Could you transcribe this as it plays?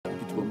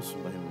Nayitibwa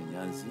Omusumba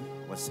Nyanzi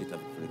wa Seeta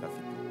Cathedral.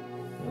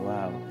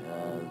 Wow.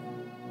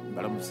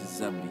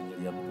 Mbalamusizza mu linnya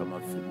lya Mukama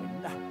waffe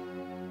mwenna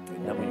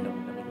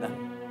mwenna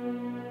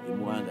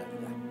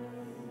emuwangalira.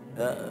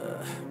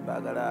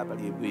 Baagala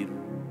abali ebweru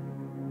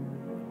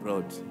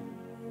abroad.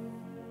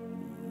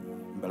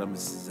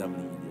 Mbalamusizza mu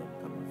linnya lya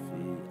Mukama waffe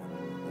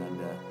abali mu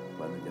Uganda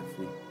mikwano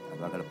gyaffe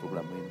abaagala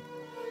puroguramu eno.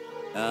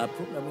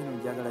 Puroguramu eno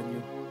njagala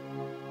nnyo.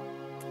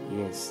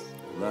 Yes.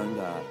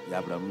 Kubanga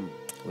ya bulamu.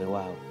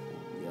 Wow.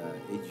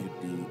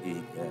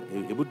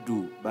 Ebuddu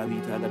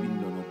babiyitanga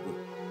binnonogo.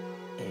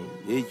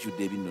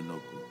 Ejjudde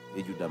ebinnonogo,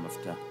 ejjudde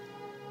amafuta,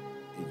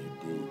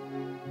 ejjudde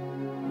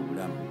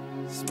obulamu.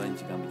 Simanyi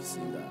kigambo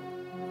kisinga.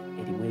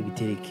 Erimu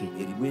ebitereke.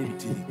 Erimu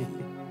ebitereke.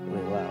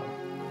 Wow.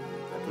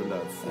 Katonda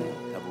waffe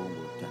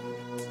tabongoota.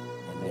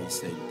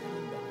 Esa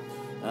ebitalimba.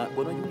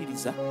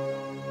 Bw'onogiwuliriza,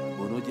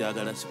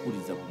 bw'onogyagala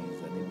sikuliza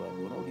buliza ne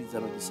bw'onowuliriza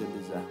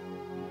n'ogisembeza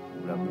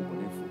obulamu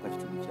bw'oneefuuka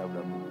kitundu kya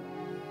bulamu.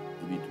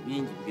 Ebintu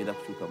bingi bigenda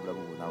kukyuka mu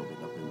bulamu bw'onaawe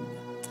ogenda kwewunya.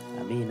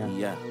 Amiina.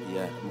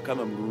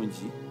 Mukama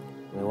mulungi.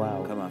 Wow.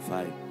 Mukama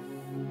afaayo.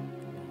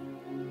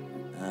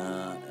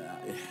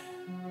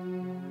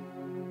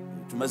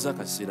 Tumaze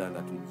akaseera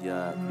nga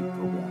tujja kuri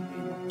puroguramu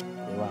eno.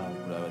 Wow.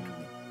 Ebikola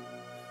abatume.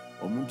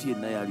 Omuntu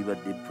yenna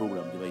yalibadde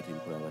puroguramu gye bayita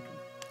ebikola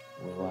abatume.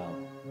 Wow.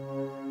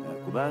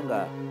 Kubanga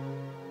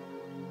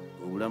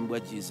obulamu bwa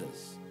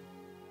Jesus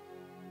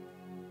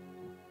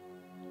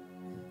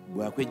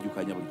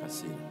bwakwejjukanya buli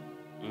kaseera.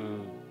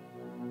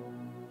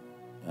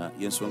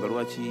 Yensonga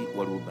lwaki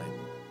waliwo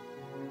Bible.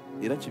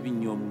 Era kibi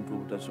nnyo omuntu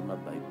obutasoma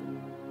Bible.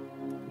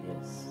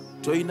 Yes.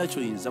 Toyina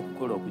kyoyinza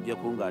kukola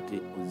okugyako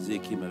ng'ate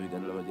ozzeeko emabega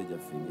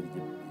n'abajjajjaffe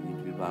engeri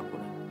ebintu bye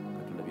baakola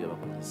Katonda bye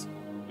yabakozesa.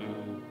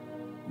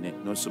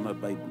 N'osoma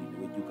Bible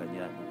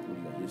niwejjukanya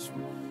n'okuwulira Yesu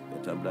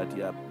yatambula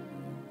atya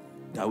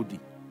Dawudi.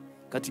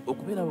 Kati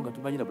okubeerawo nga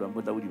tumanyira bulamu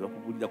bwa Dawudi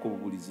bakubuulirako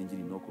obubuulizi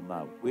njiri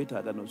n'okomaawo.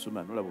 Weetaaga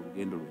n'osoma n'olaba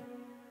olugendo lwe.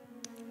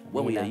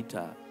 Bwe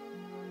yayita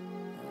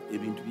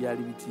ebintu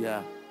byali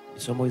bitya.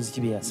 Bisoomoozi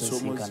ki bye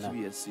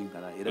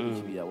yasinkana era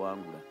biki bye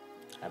yawangula.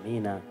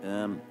 Amiina.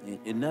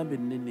 Ennamba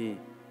ennene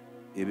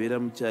ebeera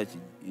mu kyaki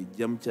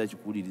ejja mu kyaki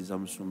kuwuliriza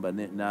musumba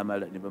ne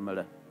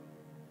bamala.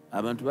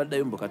 Abantu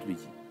baddayo mu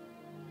Bukatuliki.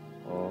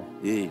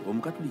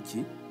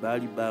 Omukatuliki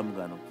baali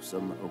baamugaana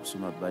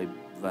okusoma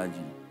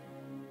Evanjiri.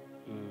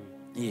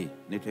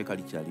 N'etteeka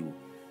likyaliwo.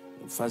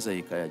 Faaza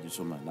yekka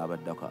yagisoma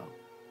n'abaddako awo.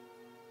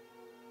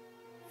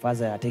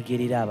 Faaza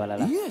yategeerera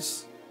abalala.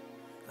 Yes.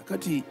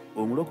 Kati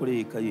omulokole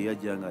yekka ye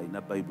yajja nga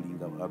alina Bayibuli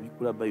nga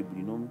abikula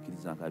Bayibuli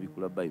n'omukkiriza nga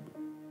abikula Bayibuli.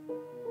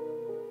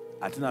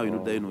 Ate naawe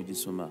n'oddayo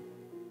n'ogisoma.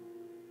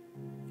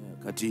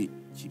 Kati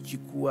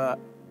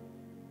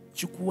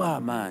kikuwa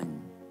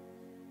amaanyi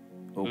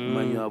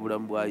okumanya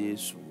obulamu bwa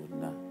Yesu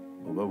bwonna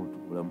oba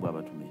obulamu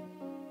bw'abatume.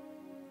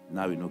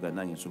 Naawe n'ogaa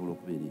nange nsobola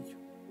okubeera ekyo.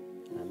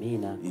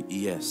 Amiina.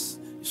 Yes.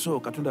 So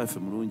Katonda waffe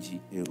mulungi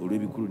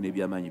olw'ebikulu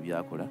n'ebyamaanyi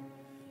byakola.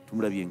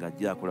 Tumulabye nga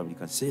ajja akola buli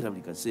kaseera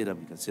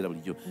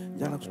bulijjo.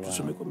 Njagala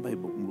tusomeko mu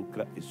Bible mu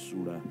Luka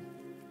essula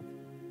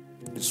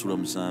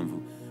 7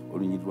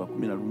 olunyiriri lwa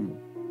 11.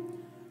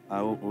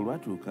 Awo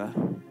olwatuuka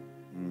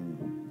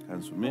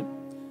kansome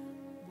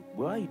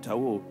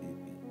bw'ayitawo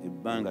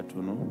ebbanga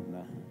ttono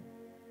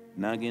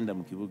n'agenda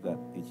mu kibuga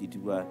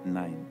ekiyitibwa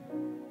Naini.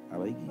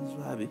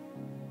 Abayigirizwa be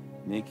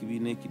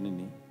n'ekibiina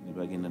ekinene ne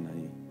bagenda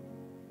naye.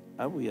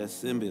 Abo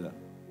yasembera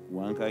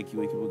wankaaki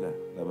w'ekibuga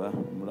laba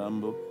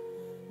omulambo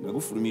nga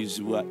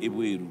gufulumirizibwa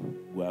ebweru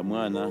gwa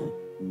mwana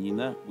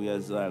nnyina gwe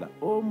yazaala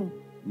omu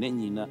ne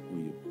nnyina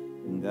oyo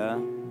nga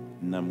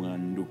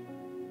namwandu.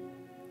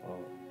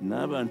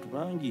 N'abantu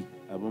bangi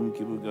ab'omu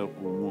kibuga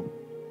omwo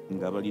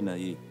nga bali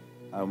naye.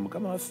 Awo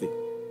Mukama waffe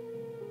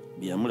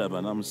bye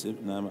yamulaba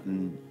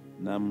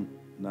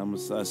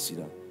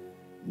n'amusaasira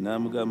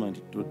n'amugamba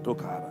nti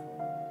tokaaba.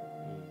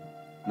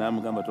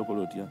 N'amugamba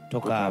tokola otya?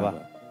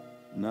 Tokaaba.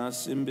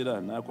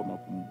 N'asembera n'akoma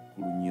ku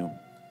lunnyo.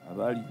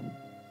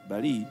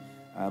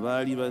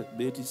 Abaali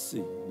beetisse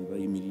ne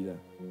bayimirira.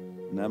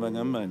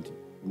 N'abagamba nti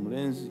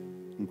omulenzi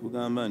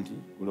nkugamba nti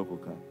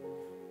golokoka.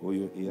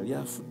 Oyo eyali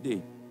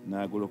afudde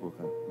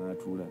n'agolokoka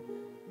n'atuula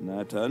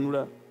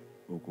n'ataanula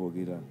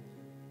okwogera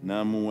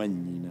n'amuwa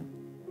nnyina.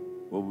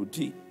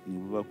 Obuti ne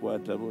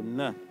bubakwata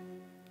bonna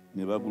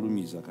ne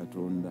bagulumiza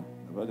Katonda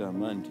nga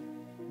bagamba nti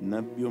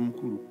nnabbi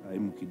omukulu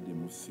ayimukidde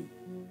mu ffe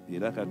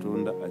era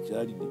Katonda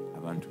akyalidde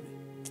abantu be.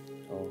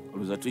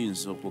 Olowooza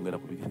tuyinza okwongera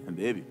ku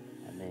bigambo ebyo.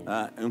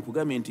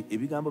 Nkugambye nti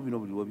ebigambo bino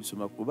buli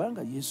wabisoma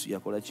kubanga Yesu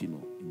yakola kino.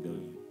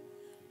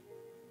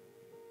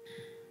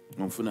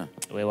 Onfuna?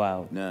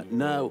 Weewaawo.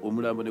 Naawe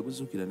omulambo ne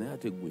guzuukira naye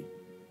ate ggwe.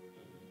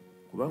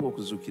 Kubanga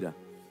okuzuukira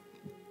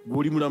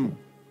gw'oli mulamu.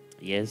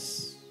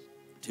 Yes.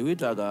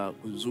 Teweetaaga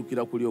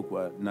kuzuukira kuli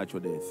okwa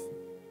natural death.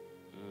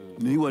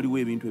 Naye waliwo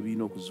ebintu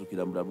ebirina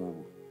okuzuukira mu bulamu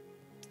obwo.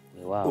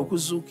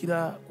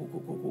 Okuzuukira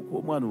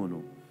kw'omwana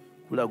ono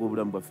kulaga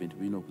obulamu bwaffe nti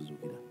bulina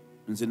okuzuukira.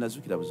 Nze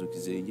nazuukira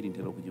buzuukize enjiri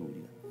ntera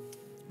okugibuulira.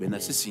 Bwe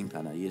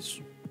nasisinkana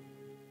Yesu.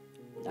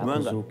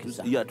 Kubanga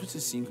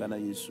tusisinkana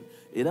Yesu.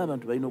 Era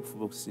abantu balina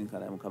okufuba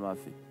okusisinkana Mukama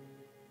waffe.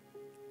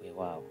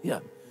 Weewaawo.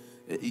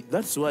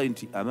 That's why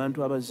nti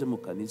abantu abazze mu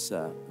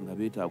kanisa nga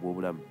beetaaga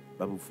obulamu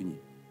babufunye.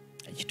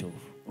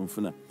 Ekituufu.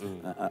 Onfuna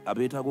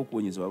abeetaaga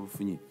okuwonyeza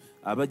babufunye.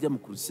 Abajja mu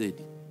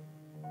crusade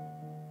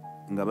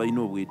nga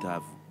balina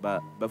obwetaavu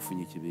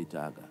bafunye kye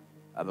beetaaga.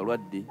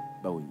 Abalwadde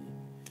bawonye.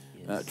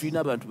 Tulina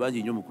abantu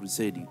bangi nnyo mu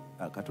crusade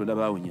Katonda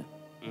bawonya.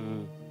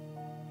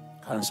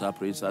 Kansa,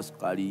 pressure,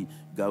 sukali,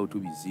 gautu,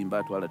 bizimba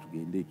atwala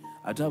tugende.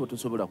 Ate abo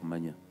tosobola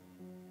kumanya.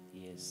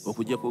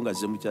 Okujjako nga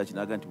zze mu kyaki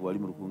n'aga nti bwali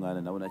mu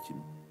lukuŋŋaana nawona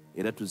kino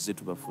era tuzze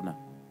tubafuna.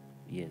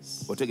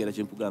 Otegeera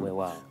kye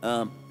nkugamba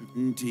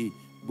nti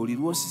buli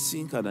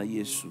lw'osisinkana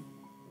Yesu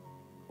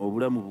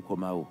obulamu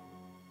bukomawo.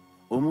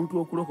 Omuntu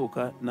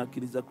okulokoka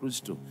n'akkiriza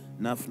Kristo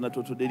n'afuna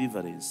total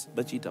deliverance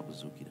bakiyita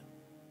kuzuukira.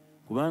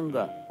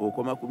 Kubanga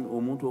okoma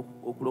omuntu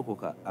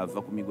okulokoka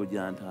ava ku migo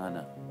gya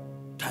ntaana,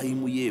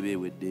 tayimu ye eba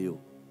eweddeyo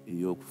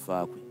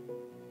ey'okufa kwe.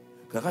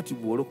 Kakati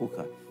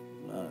bw'olokoka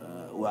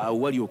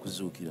wali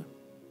okuzuukira.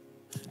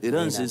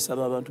 Era nze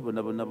nsaba abantu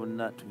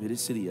bonna tubeere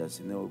serious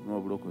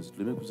n'obulokozi,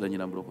 tuleme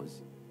kuzanyira mu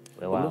bulokozi.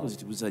 Obulokozi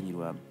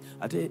tibuzanyirwamu.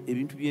 Ate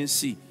ebintu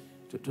by'ensi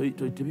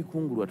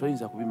tebikungulwa,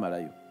 toyinza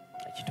kubimalayo.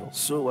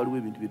 So waliwo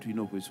ebintu bye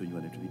tulina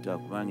okwesonyiwa ne tubita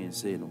kubanga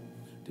ensi eno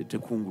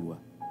tekungulwa.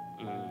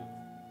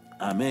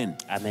 Amen.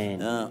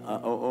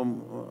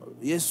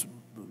 Yesu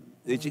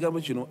ekigambo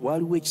kino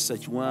waliwo ekisa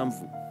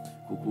kiwanvu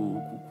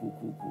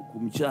ku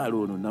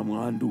mukyalo ono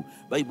namwandu.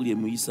 Bayibuli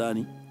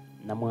emuyisaani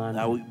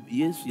namwandu.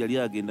 Yesu yali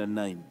agenda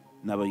 9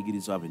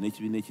 n'abayigirizwa be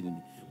n'ekibiina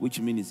ekinene, which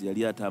means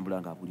yali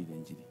atambula ng'abulira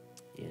enjiri.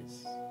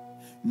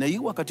 Naye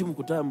wakati mu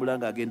kutambula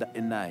ng'agenda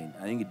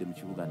 9 ayingidde mu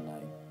kibuga 9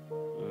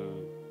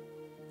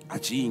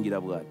 akiyingira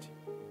bw'ati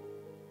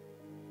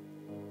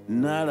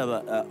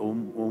n'alaba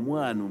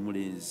omwana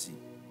omulenzi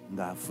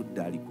ng'afudde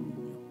ali ku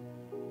lunnyo,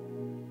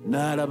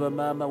 n'alaba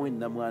maama we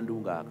namwandu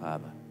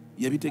ng'akaaba.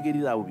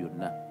 Yabitegerera awo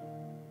byonna.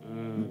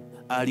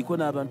 Aliko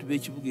n'abantu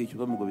b'ekibuga ekyo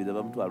bamugoberera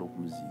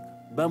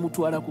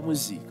bamutwala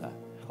kumuziika.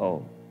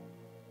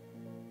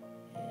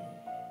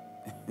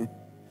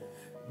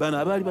 Bano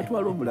abaali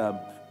batwala omulamu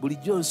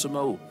bulijjo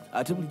nsomawo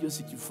ate bulijjo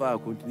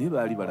sikifaako nti naye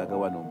baali balaga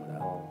wano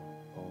omulamu.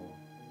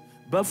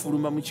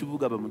 Bafuluma mu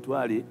kibuga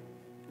bamutwale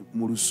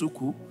mu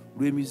lusuku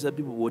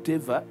lw'emizabbibu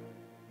whatever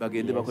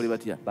bagende bakole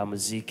batya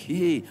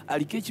bamuziike.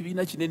 Aliko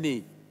ekibiina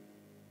kinene.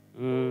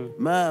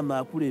 Maama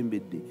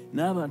akulembedde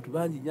n'abantu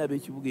bangi nnyo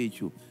ab'ekibuga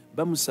ekyo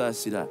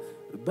bamusaasira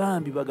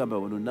bambi bagamba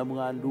wano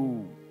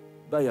namwandu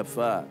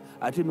bayafa.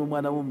 Ate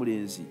n'omwana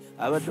w'omulenzi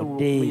abadde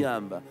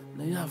okumuyamba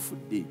naye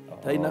afudde.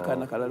 Talina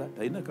kaana kalala,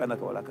 talina kaana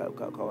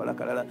kawala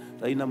kalala,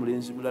 talina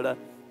mulenzi mulala,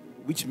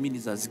 which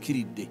means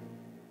azikiridde.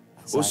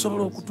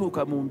 Osobola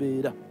okutuuka mu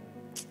mbeera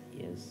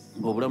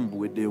ng'obulamu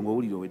buweddeyo,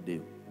 ng'owulira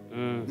oweddeyo.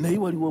 Naye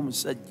waliwo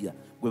omusajja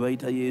gwe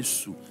bayita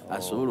Yesu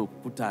asobola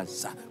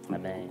okukutaasa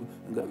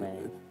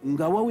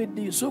nga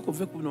waweddeyo. Sooka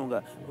ove kuno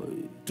nga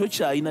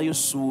tokyalinayo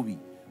ssuubi.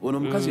 Ono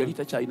omukazi yali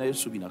takyalinayo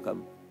ssuubi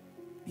nakamu,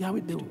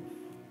 yaweddewo.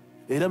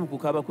 Era mu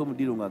kukaaba kwe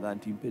mudiro nga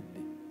nti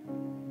mpedde,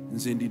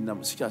 nze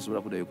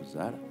sikyasobola kuddayo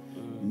kuzaala,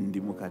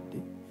 ndi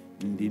mukadde,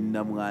 ndi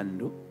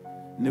namwando,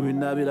 ne bwe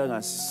naabeera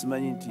nga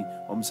simanyi nti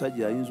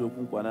omusajja ayinza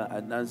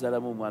okunkwana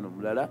nanzaalamu omwana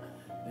omulala.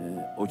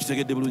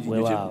 Okitegedde bulungi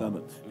nnyo kyekugamba.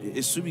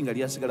 Essuubi nga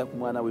lyasigala ku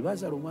mwana we,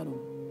 baazaala omwana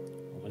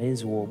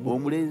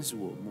omulenzi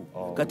w'omu.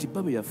 Kati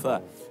bba bwe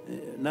yafa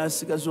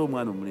n'asigaza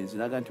omwana omulenzi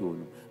n'aga nti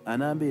ono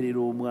anambeerera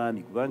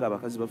omwami, kubanga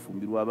abakazi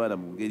bafumbirwa abaana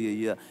mu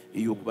ngeri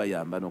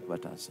ey'okubayamba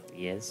n'okubataasa.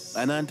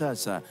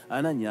 Anantaasa,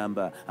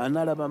 ananyamba,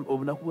 analaba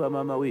obunaku bwa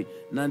maama we,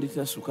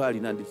 nanditira sukaali,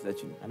 nanditira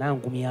kino,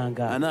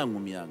 anangumyanga.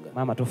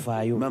 Maama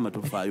tofaayo.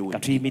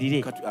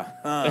 Katuyimirire.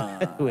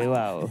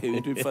 Weewaawo.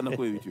 Ebintu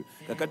bifaanako ebityo.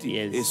 Kakati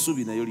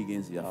essuubi nayo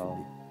ligenze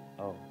yafudde.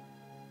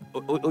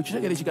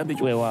 Okitegera ekigambo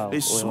ekyo,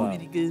 essuubi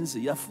ligenze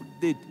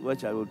yafudde.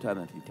 Tewakyali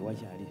alternative,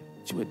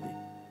 kiwedde.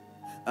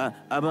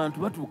 Abantu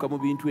batuuka mu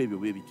bintu ebyo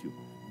bwe bityo,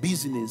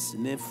 bizinesi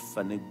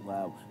nefa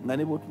neggwaawo nga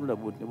ne bw'otunula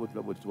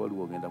bw'oti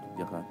tewaliwo ogenda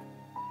kujja kantu.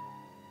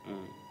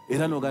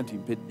 Era n'oga nti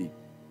mpedde.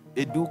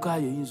 Edduuka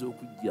yo eyinza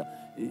okujja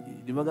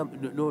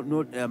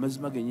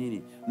amazima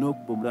gennyini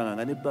n'okuba omulanga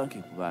nga ne banka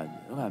ekubanja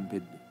oba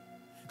mpedde.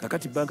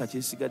 Kakati banka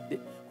kyesigadde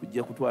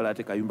kujja kutwala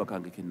ate kayumba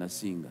kange ke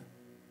nasinga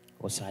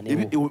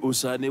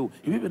osaanewo.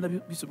 Ebyo byonna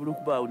bisobola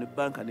okubaawo ne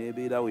banka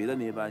nebeerawo era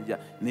nebanja.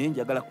 Naye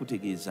njagala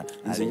kutegeeza,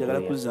 nze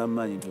njagala kuzza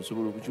amaanyi nti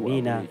osobola okukiwaamu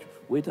ekyo.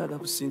 Weetaaga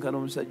kusinkana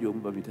omusajja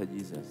omu babita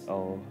Jesus.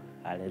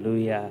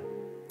 Hallelujah.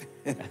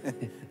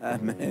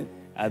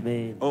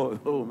 Amen.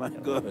 Oh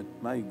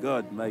my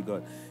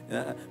God.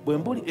 Bwe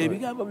mbuli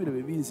ebigambo bino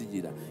bye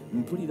binzijira,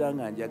 mpulira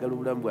nga njagala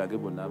obulamu bwange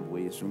bwonna mbuwa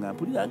Yesu, nga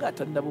mpulira nga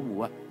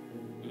atannabumuwa.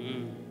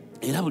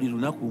 Era buli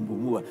lunaku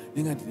mbumuwa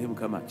naye nga nti naye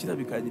Mukama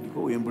kirabika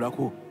njiriko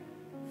wembulako.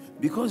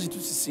 Because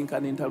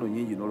tusisinkana entalo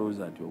nyingi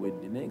nolowooza nti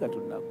owedde naye nga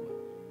tonnaggwa.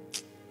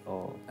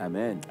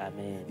 Amen.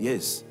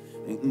 Yes,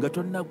 nga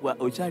tonnaggwa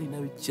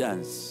okyalinayo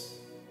chance.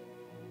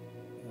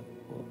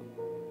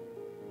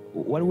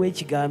 Waliwo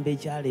ekigambo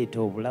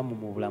ekyaleeta obulamu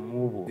mu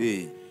bulamu bwo.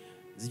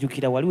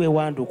 Zijukira wali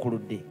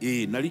wewanduukuludde.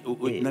 Nali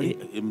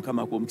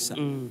mukama kw'omukisa.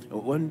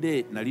 One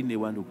day nali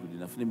newanduukuludde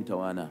nafuna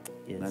emitawaana.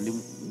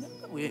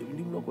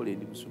 Ndi mulokole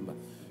ndi musumba.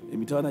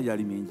 Emitawaana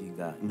gyali mingi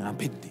nga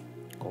mpedde.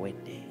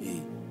 Kowedde.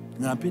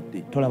 Nga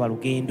mpedde. Tolaba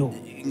lugendo.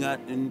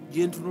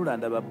 Gye ntunula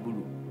ndaba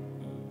bbulu.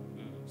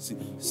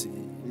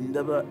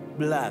 Ndaba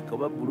black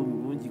oba bbulu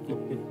mulungiko.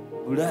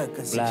 Black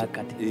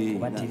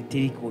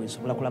tiriko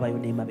nsobola kulabayo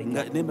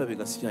n'emabega.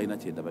 N'emabega sikyalina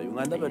kyendabayo.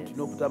 Nga ndaba nti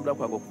n'okutambula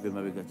kwange okuva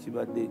emabega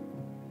kibadde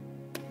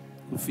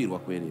kufiirwa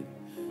kwereere.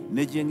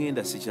 Ne gye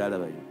ngenda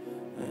sikyalabayo.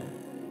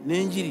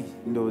 N'enjiri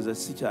ndowooza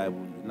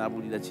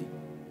naabulira ki?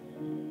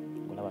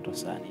 Olaba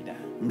tosaanira.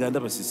 Nga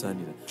ndaba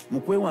sisaanira.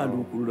 Mu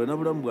kwewanduukulula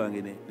n'obulamu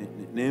bwange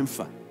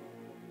n'enfa.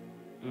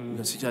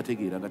 Nga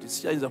sikyategeera nga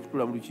sikyayinza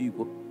kutula mu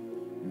lukiiko.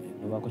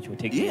 Nobaako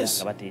kyotegeera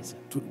nga bateesa.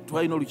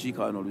 Twalina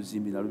olukiiko wano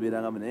oluzimbi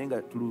nalubeerangamu naye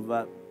nga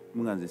tuluva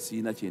nga nze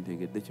siina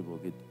kyentegedde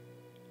kyeboogedde.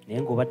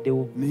 Naye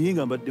ng'obaddewo. Naye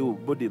nga mbaddewo,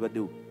 bodde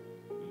ebaddewo.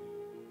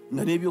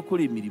 Nga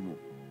n'ebyokukola emirimu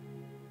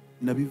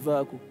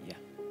nabivaako.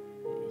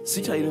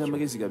 Sikyalina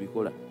amagezi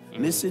gabikola.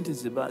 Ne ssente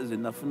ze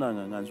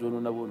nafunanga nga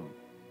nzoonoona bwonoona.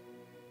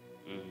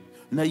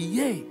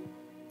 Naye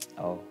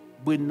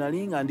bwe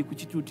nali nga ndi ku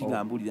kituuti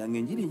nga mbulira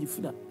ng'enjiri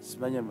ngifuna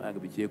simanya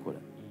bikyekola.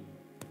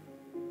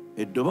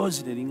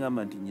 Eddoboozi ne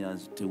liŋŋamba nti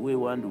Nyanzi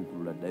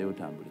teweewanduukulula ddayo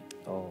otambule.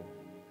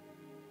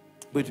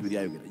 Bwetyo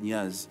byayogera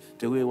Nyanzi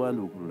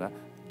teweewanduukulula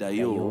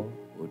ddayo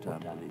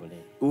otambule.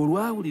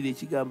 Olwawulira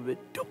ekigambo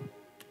beddu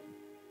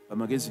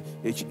amagezi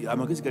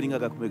galinga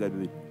gakume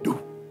gabibe ddu.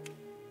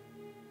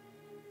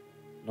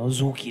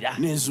 N'ozuukira.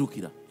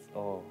 Nezuukira.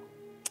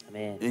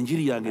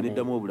 Enjiri yange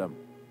neddamu obulamu.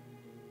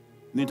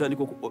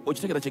 Nentandika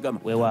okitegera kyegamba.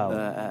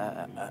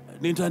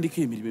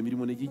 Nentandika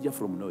emirimu ne gijja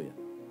from nowhere.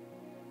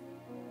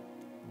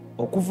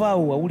 Okuva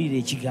awo wawulira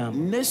ekigambo.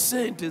 Ne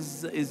ssente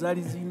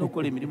ezaali zirina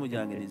okukola emirimu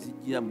gyange ne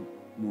zijja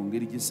mu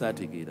ngeri gye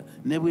saategeera.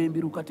 Ne bwe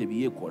mbiruka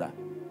tebyekola.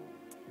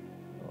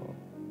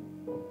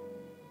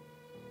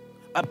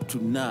 Up to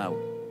now.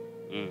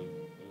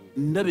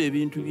 Ndaba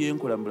ebintu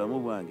byenkola mu bulamu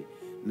bwange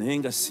naye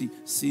nga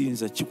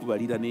siyinza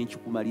kikubalira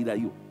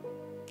n'enkikumalirayo.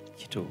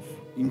 Kituufu.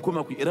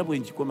 Era bwe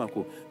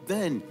nkikomako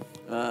then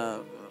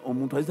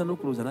omuntu ayinza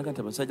n'okulowooza naga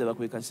nti abasajja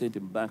bakweka ssente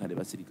mu banka ne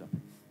basirika.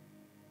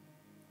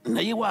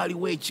 Naye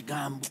waaliwo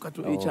ekigambo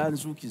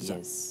ekyanzuukiza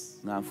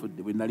nga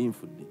nfudde bwe nali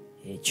nfudde.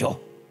 Ekyo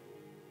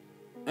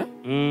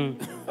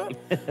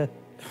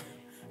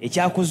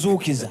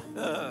ekyakuzuukiza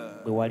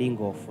bwe wali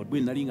ng'ofudde. Bwe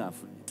nali nga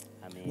nfudde.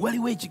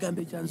 Waliwo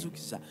ekigambo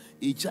ekyanzuukiza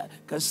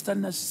kasita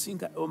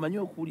nasisinka omanyi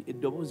okuli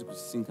eddoboozi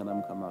kusisinkana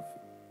mukama waffe.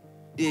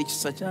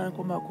 Ekisa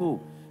kyankomako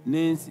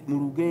mu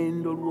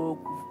lugendo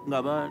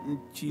nga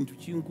kintu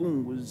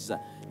kinkunguza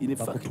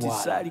inefakiti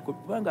saaliko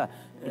kubanga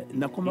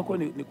nakomako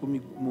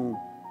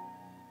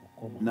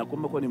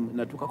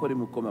natukako ne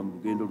mukoma mu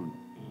lugendo luno.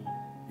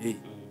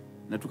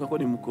 Natukako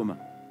ne mukoma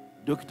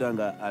dokita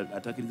nga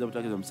atakiriza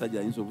butakiriza omusajja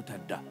ayinza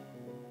obutadda.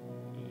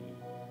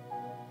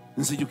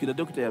 Nzijukira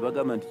dokita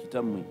yabagamba nti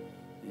kitammwe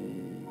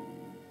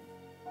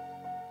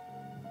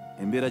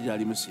embeera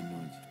gy'alimu si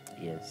nnungi.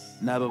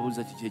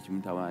 N'ababuuza kiki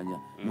ekimutawaanya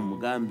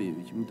nomugambe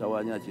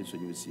ekimutawaanya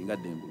kyensonyiwe singa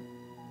ddengulu.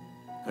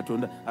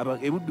 Katonda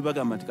ebuddu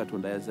bagamba nti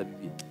Katonda yazza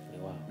bibye.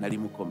 Nali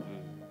mukoma.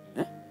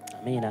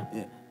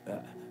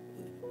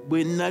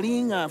 Bwe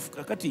nali ng'afu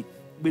kakati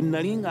bwe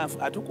nali ng'afu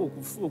atuuka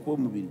okufa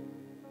okw'omubiri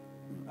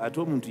ate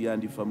omuntu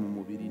yandifa mu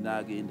mubiri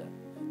n'agenda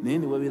naye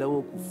ne wabeerawo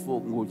okufa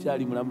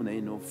ng'okyali mulamu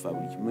naye n'ofa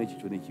buli kimu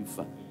ekyo ne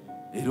kifa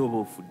era oba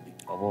ofudde.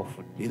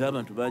 Era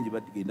abantu bangi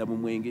bagenda mu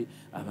mwenge,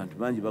 abantu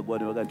bangi bagwa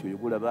ne baga nti oyo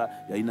gulaba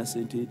yalina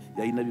ssente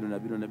yalina bino na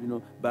bino na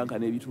bino banka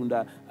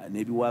n'ebitunda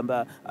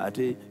n'ebiwamba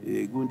ate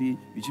gundi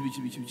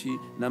biki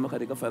n'amaka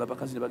ne gafaana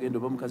bakazi ne bagenda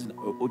oba omukazi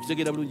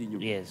okitegeera bulungi nnyo.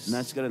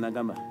 N'asigala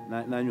n'agamba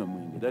n'anywa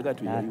mwenge daga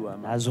nti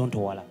yayiwamba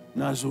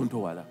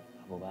n'azontowala.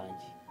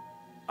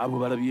 Abo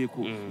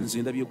balabyeko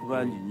nze ndabyeko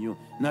bangi nnyo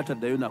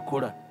n'ataddayo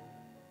nakola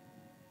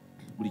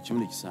buli kimu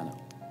ne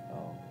kisaanawo.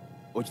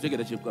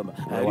 Okitegeera kyekugamba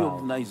ali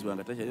obuvunanyizibwa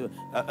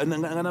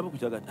nga nabo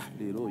kukyaga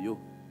leero oyo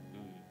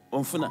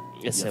onfuna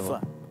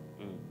yafa.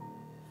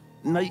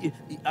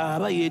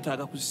 Aba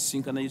yeetaaga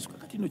kusisinkana Yesu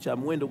kakati nno kya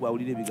muwendo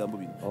gwawulira ebigambo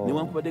bino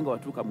newankubadde nga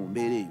watuuka mu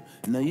mbeera eyo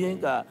naye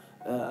nga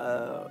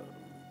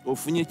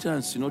ofunye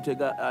chance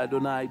n'otega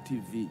Adonai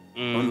TV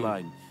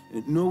online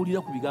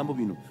n'owulira ku bigambo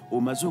bino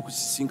omaze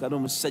okusisinkana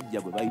omusajja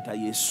gwe bayita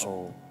Yesu.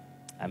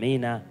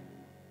 Amiina.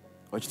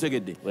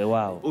 Okitegedde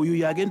oyo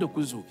yagenda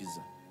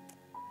okuzuukiza.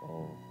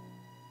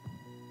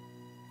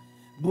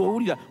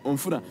 Bw'owulira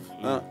onfuna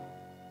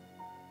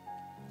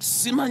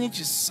simanyi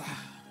kisa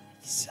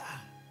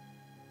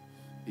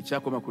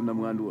ekyakoma ku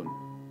nnamwandu ono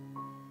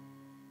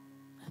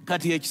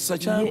kati ekisa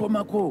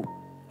kyankomako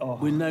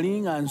bwe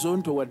nali nga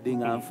nzontowadde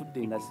nga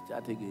nfudde nga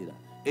sikyategeera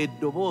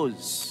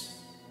eddoboozi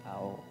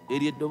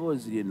eryo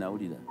eddoboozi lye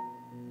nawulira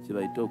kye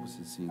bayita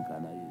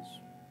okusisinkana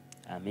Yesu.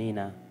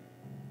 Amiina.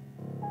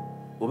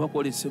 Oba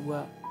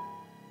kwolesebwa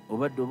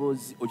oba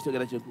ddoboozi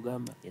okitegeera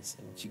kyekugamba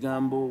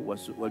kigambo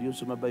wali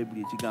osoma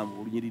bayibuli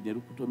ekigambo olunyiriri ne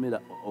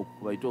lukutomera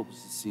okubayita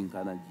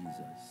okusisinkana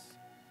Jesus.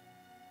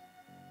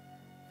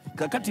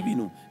 kakati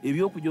bino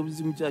ebyokujja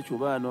obuzimu kyakyo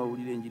oba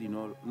n'owulira enjiri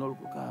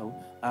n'olukokaawo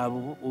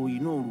abo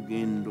olina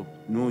olugendo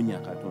noonya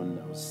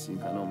Katonda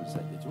osisinkana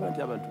omusajja kiba nti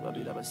abantu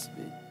babeera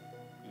basibe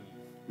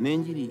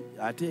n'enjiri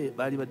ate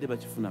baali badde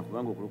bakifuna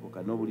kubanga okulokoka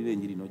n'obulira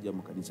enjiri n'ojja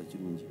mu kanisa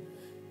kirungi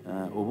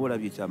oba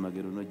olabye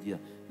ekyamagero n'ojja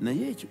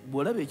naye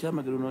bw'olaba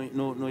ekyamagero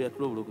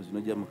n'oyatula obulokozi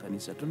n'ojja mu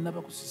kanisa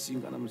tonnaba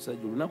kusisinkana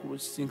musajja olunaku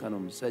lwosisinkana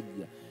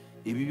omusajja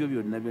ebibyo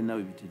byonna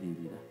we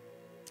bitereerera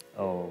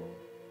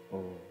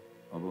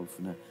oba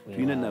ofuna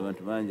tulina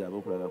n'abantu bangi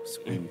ab'okulaba ku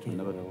sikrini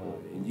tonnaba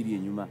enjiri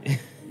enyuma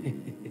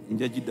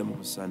njagidda mu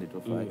kusande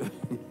tofaayo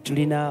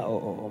tulina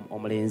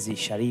omulenzi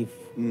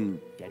Sharifu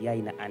yali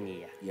alina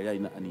aniya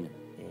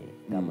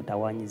nga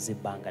mutawanyiza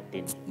ebbanga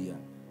ddene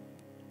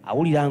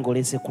awulira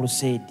ng'olese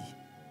crusade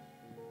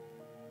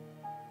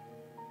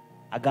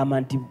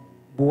agamba nti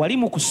bwe wali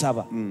mu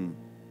kusaba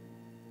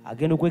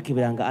agenda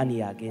okwekebera nga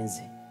aniya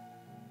agenze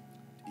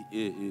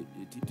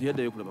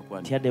tiyaddayo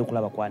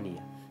kulaba ku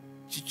aniya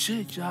kiki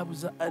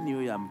ekyabuza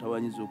aniyo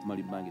yamutawanyiza okumala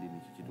ebbanga lino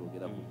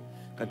kikitwogerako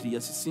kati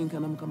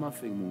yasisinkana mukama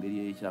waffe mu ngeri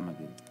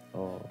ey'ekyamagero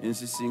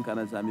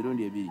ensisinkana za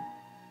mirundi ebiri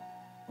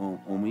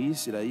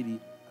omuyisirayiri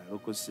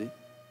alokose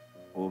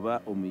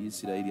oba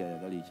omuyisirayiri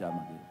ayagala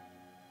ekyamagero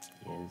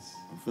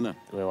nfuna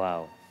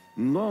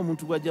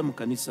ng'omuntu gwajja mu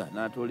kanisa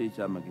n'atoola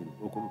ekyamagero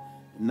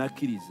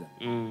nakkiriza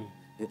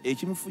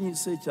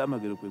ekimufunyisa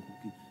ekyamagero kwe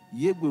kuki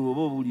ye gwe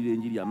bw'oba obuulira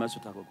enjiri amaaso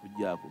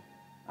takakuggyako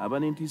aba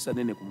n'entiisa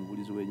nene ku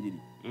mubuulizi w'enjiri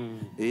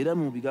era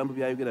mu bigambo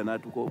byayogera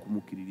n'atuuka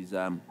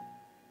okumukkiririzaamu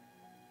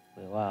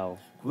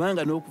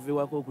kubanga n'okuva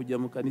ewaka okujja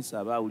mu kanisa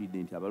aba awulidde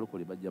nti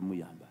abalokole bajja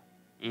muyamba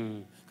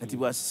kati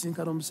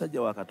bw'asisinkana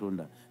omusajja wa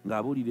Katonda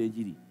ng'abuulira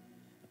enjiri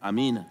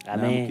amiina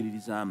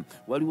n'amukkiririzaamu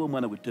waliwo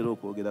omwana gwe tutera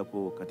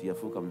okwogerako kati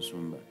yafuuka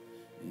musumba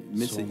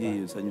message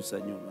eyo nsanyusa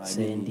nnyo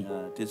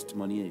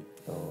testimony eyo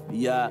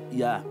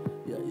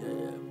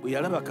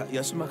yalaba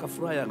yasoma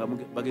kafulaya nga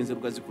bagenze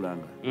Lugazi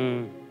kulanga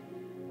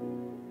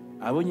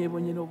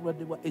abonyebonye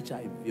n'obulwadde bwa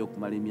HIV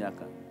okumala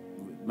emyaka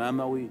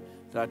maama we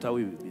taata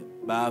we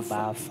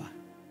baafa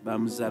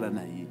bamuzaala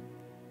naye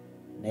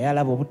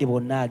alaba obudde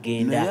bwonna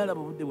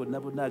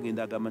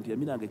agenda agamba nti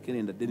yamiranga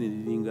ekkerenda ddene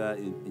liringa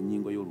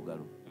ennyingo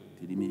y'olugalo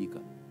terimirika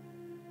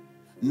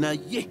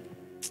naye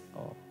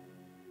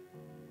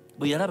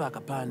bwe yalaba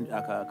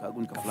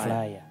akaguni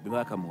kafulaya bwe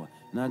baakamuwa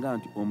n'agamba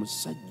nti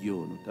omusajja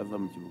ono tava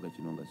mu kibuga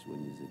kino nga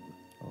siwonyezeddwa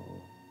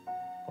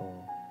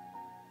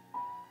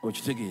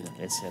okitegeera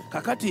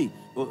kakati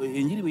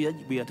enjiri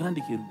bwe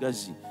yatandika e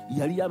Lugazi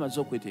yali amaze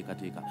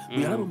okweteekateeka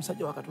bwe yalaba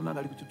omusajja wa Katonda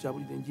ng'ali ku kintu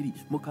kyabulira enjiri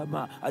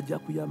Mukama ajja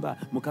kuyamba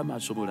Mukama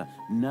asobola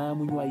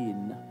n'amunywa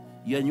yenna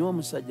yanywa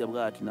omusajja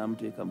bw'ati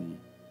n'amuteeka mu ye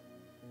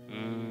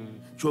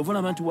kyova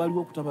olaba nti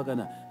waliwo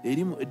okutabagana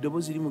erimu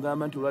eddoboozi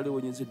limugamba nti olwali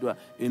wonyezeddwa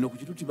eno ku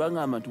kituti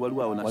bangamba nti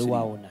waliwo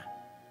awona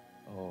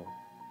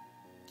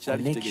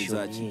kyali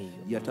kitegeeza ki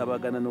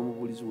yatabagana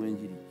n'omubuulizi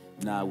w'enjiri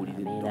n'awulira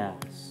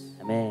eddoboozi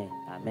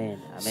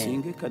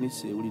singa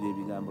ekkanisa ewulira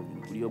ebigambo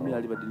bino buli omu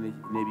yali badde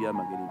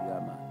n'ebyamagero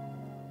ebyamaanyi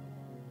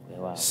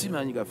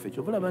simanyi gaffe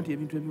kyova olaba nti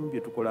ebintu ebimu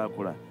bye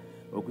tukolaakola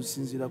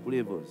okusinziira ku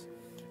levels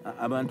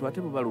abantu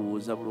ate bwe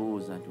balowooza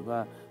bulowooza nti oba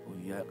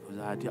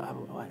atya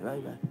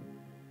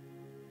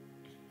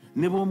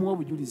ne bw'omuwa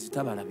obujulizi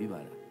tabala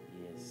bibala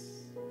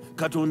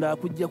Katonda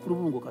akujja ku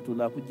lubungo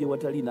Katonda akujja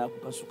ewatali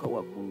n'akukasuka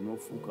waggulu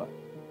n'ofuuka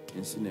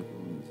ensi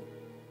nekulungi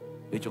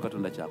ekyo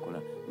Katonda kyakola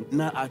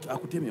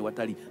akutema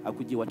ewatali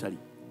akujja ewatali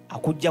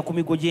akujja ku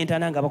migo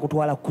gy'entaana nga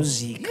bakutwala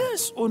kuziika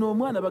ono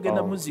omwana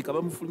bagenda muziika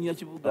bamufulumya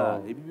kibuga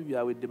ebibi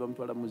byawedde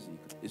bamutwala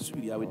muziika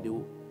essubi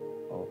lyaweddewo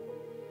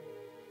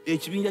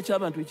ekibinja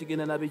ky'abantu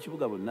ekigenda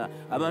n'ab'ekibuga bonna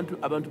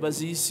abantu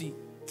baziisi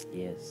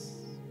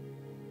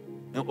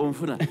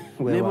onfuna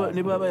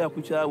ne baba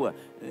yakukyawa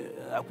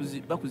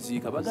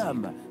bakuziika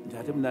bagamba nti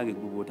ate munange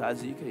gwe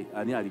otaaziike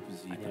ani ali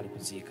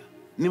kuziika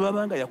ne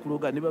babanga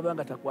yakuloga ne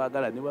babanga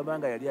takwagala ne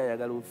babanga yali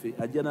ayagala ofe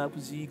ajja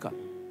n'akuziika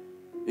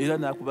era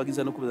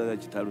n'akubagiza n'okubaza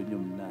kitalo nnyo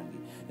munange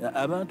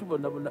abantu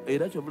bonna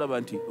era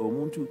kyobulaba nti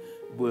omuntu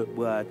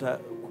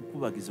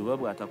bw'atakubagiza oba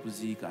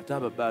bw'atakuziika ate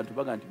abantu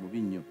baga nti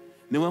mubi nnyo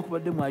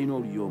newankubadde mwalina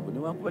oluyombo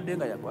newankubadde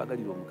nga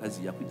yakwagalira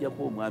omukazi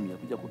yakujjako omwami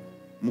yakujjako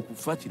mu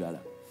kufa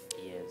kirala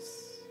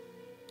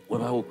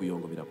wabaawo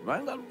okuyongobera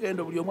kubanga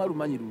lugendo buli omu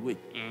alumanyi lulwe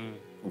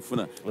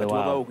ofuna kati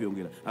wabaawo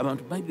okuyongera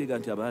abantu bayibuli ega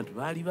nti abantu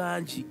baali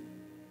bangi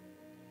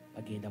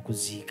bagenda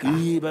kuziika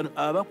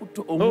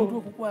abakutta omuntu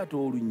okukwata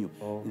olunnyo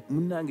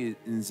munnange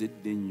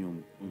nzedde nnyo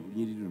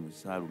olunyiri luno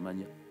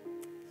saalumanya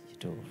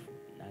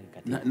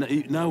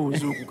naawe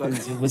oza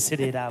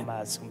okukazibuserera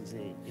amaaso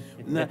muzeeyi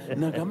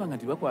nagamba nga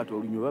nti bakwata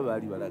olunnyo oba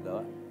baali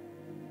balagawa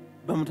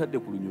bamutadde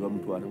ku lunnyo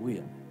bamutwala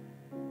weya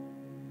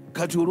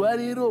kati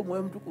olwaleero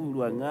omwoyo omutukuvu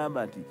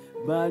lwaŋŋamba nti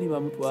baali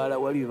bamutwala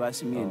wali bwe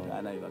baasimya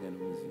entaana bye bagenda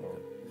muziika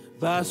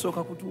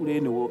baasooka kutuula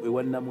eno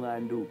ewa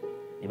Nnamwandu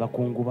ne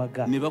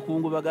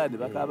bakungubaga ne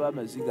bakaaba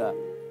amaziga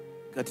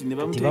kati ne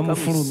bamuteeka mu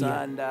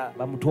ssanda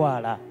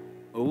bamutwala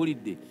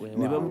owulidde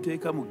ne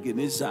bamuteeka mu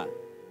geneza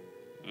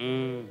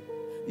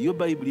yo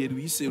bayibuli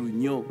eruyise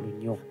lunnyo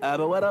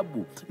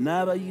abawarabu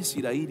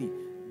n'abayisirayiri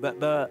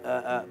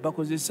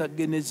bakozesa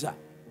geneza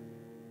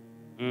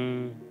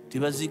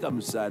tebaziika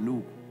mu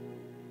sanduuku.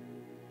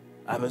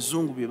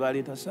 Abazungu bye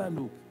baleeta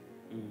sanduuku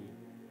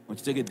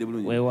okitegedde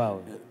bulungi.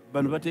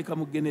 Bano bateeka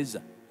mu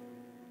geneza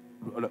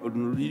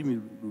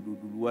olulimi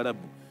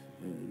Luwarabu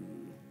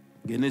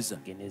geneza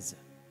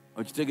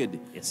okitegedde.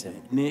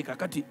 Naye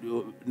kakati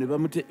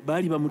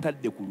baali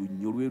bamutadde ku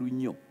lunnyo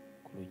lwerunnyo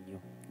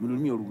mu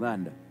lulimi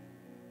Oluganda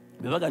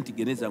bebaga nti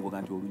geneza ngo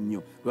kanti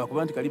olunnyo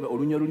lwakuba nti kaliba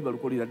olunnyo luli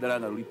balukolera ddala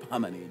nga luli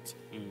permanent.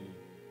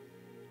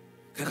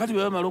 Kakati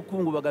bwe bamala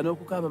okukungubagana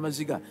okukaaba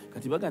amaziga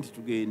kati baga nti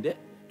tugende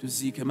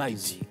tuziike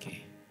maiti.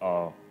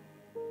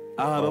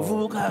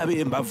 Abavubuka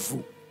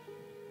ab'embavu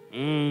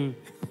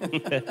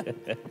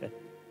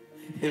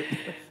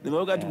ne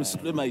bavuga nti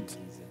musitule maiti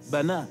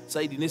bana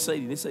sayidi ne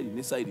sayidi ne sayidi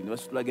ne sayidi ne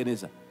basitula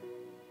geneza.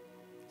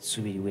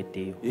 Essubi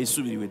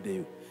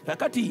liweddeyo.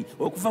 Kakati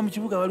okuva mu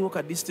kibuga waliwo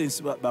ka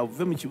distance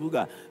bave mu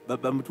kibuga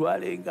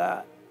bamutwale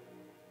nga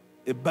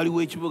ebbali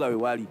w'ekibuga we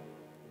wali.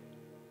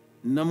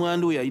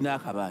 Namwandu oyo yalina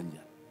akabanja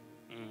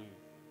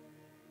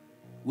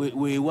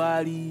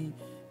wewaali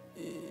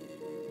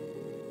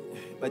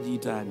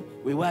bagiyitaani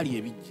wewaali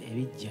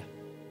ebijja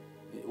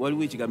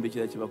waliwo ekigambo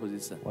ekirala kye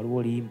bakozesa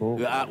waliwo limbo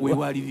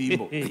wewaali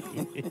limbo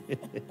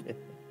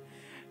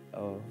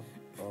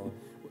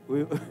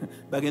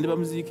bagende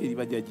bamuziika eri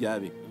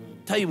bajjajjaabe.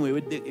 Tayimu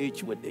ewedde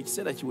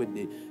ekiseera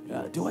kiwedde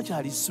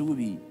tewakyali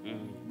ssuubi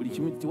buli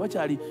kimu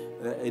tewakyali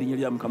erinnya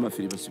lya Mukama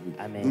ffe libasubire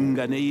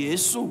nga ne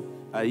Yesu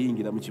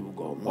ayingira mu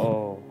kibuga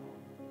omwo.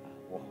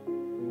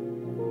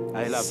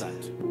 I love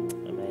that.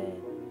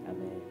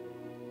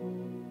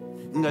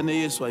 Nga ne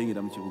Yesu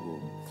ayingira mu kibuga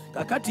omwo.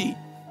 Kakati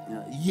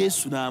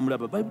Yesu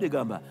n'amulaba. Bayibuli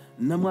egamba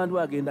namwandu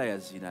agenda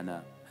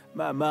ayaziirana.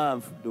 Maama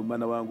nfudde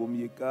omwana wange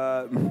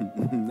omuyeka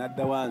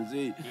nadda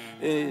wanze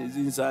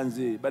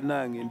zinsanze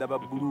bannange ndaba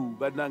bbulu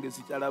bannange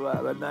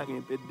sikyalaba bannange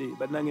mpedde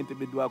bannange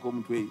ntemeddwako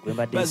omutwe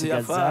baze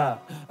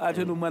yafa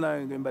ate n'omwana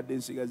wange mbadde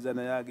nsigazza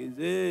naye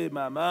agenze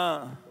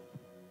maama.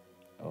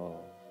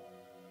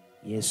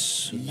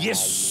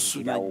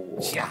 Yesu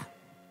najja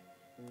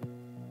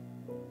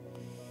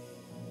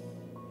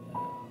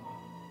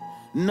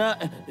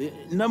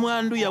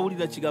namwandu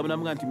yawulira kigambo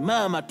namuga nti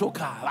maama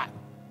tokaaba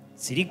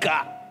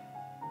sirika.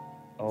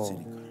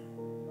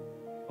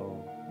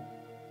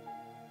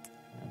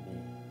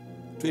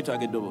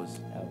 Twetaaga eddoboozi,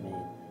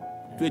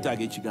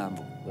 twetaaga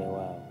ekigambo,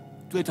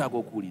 twetaaga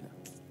okuwulira.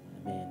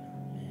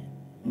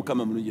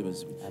 Mukama mulungi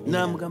bazibu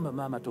n'amugamba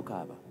maama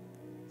tokaaba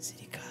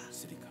sirika.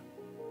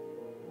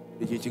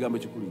 Ekyo ekigambo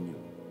kikulu nnyo.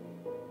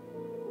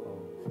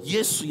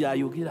 Yesu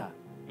yayogera.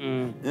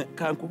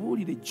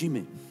 Kankubuulire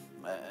Jime,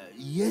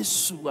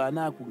 Yesu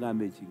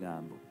anaakugamba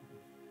ekigambo.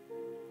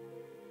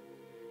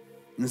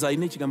 Nze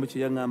alina ekigambo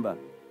kye yaŋŋamba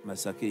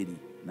Masakeri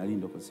nali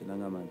ndokose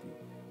n'aŋŋamba nti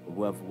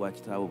obwavu bwa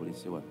kitaawo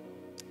bulese wano.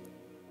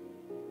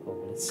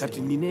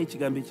 Kati nina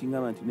ekigambo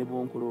ekiŋŋamba nti ne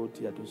bw'onkola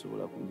otya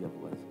tosobola kunja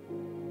kubaza.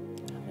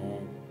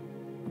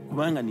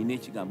 Kubanga nina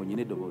ekigambo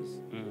nyina eddoboozi.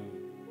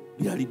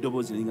 Lyali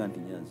ddoboozi linga nti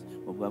Nyanzi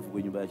obwavu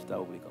bw'ennyumba ya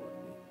kitaawo buleka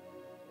wadde.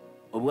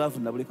 Obwavu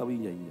nabuleka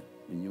buyinjayinja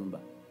mu nnyumba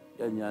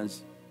ya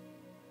Nyanzi.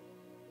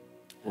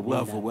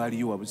 Obwavu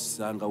obwaliyo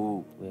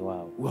wabusisangawo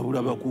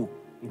wabulabaku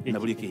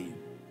nabuleka eyo.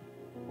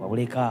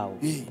 Wabulekaawo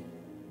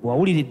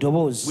bwawulira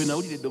eddoboozi. Bwe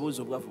nawulira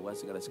eddoboozi obwavu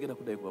bwasigala sigenda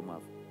kuddayo kuba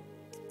mwavu.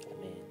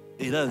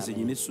 Era nze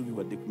nyina essuubi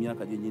wadde ku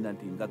myaka gye nyina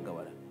nti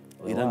ngaggawala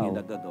era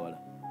ngenda gaggawala.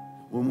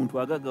 Omuntu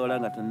agaggawala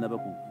nga tannaba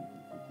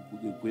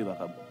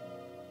kwebakamu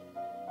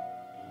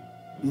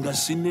nga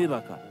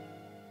sinneebaka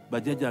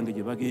bajjajjange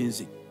gye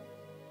bagenze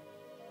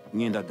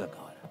ngenda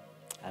gaggawala.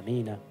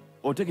 Amiina.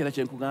 Otegeera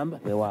kye nkugamba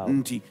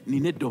nti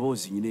nina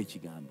eddoboozi nyina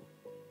ekigambo.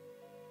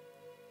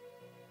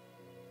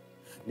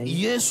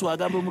 Yesu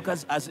agamba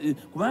omukazi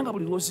kubanga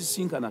buli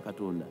lwosisinkana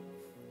Katonda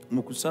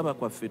mu kusaba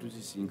kwaffe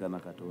tusisinkana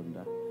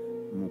Katonda,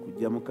 mu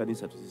kujja mu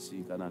kkanisa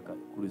tusisinkana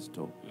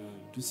Kristo,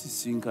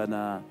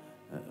 tusisinkana.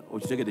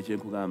 Okitegedde kye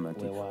nkugamba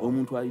nti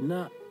omuntu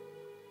alina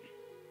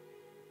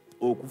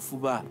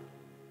okufuba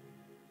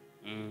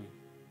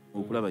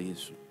okulaba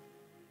Yesu.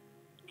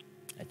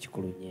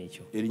 Ekikulu nnyo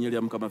ekyo. Erinnya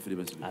lya Mukama ffe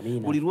libazibwe.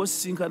 Buli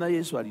lwosisinkana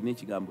Yesu alina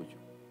ekigambo kyo.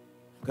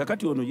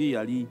 Kakati ono ye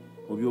yali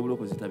mu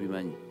by'obulokozi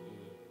tabimanyi.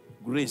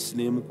 Grace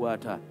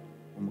n'emukwata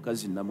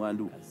omukazi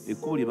namwandu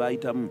ekkubo lye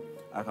baayitamu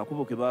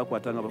akakubo ke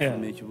baakwata nga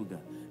bafuluma ekibuga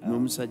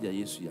n'omusajja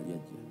Yesu yali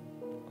ajja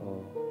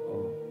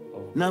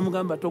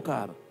n'amugamba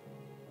tokaaba.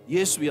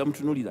 Yesu bwe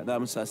yamutunulira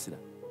n'amusaasira.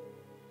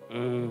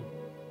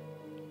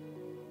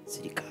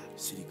 Sirika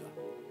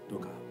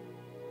tokaaba.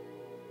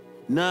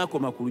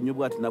 N'akoma ku lunnyo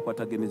bw'ati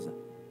n'akwata geneza.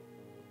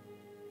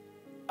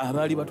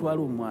 Abaali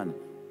batwala omwana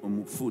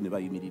omufu ne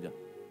bayimirira.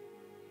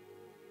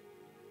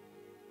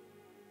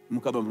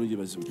 Mukama mulungi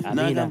bazibu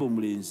n'agamba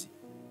omulenzi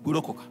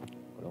golokoka.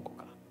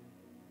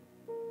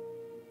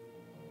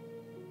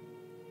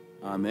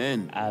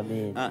 Amen.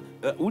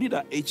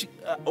 Wulira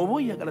oba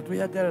oyagala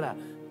toyagala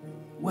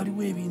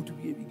waliwo ebintu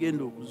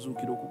byebigenda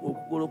okuzuukira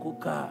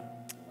okugolokoka.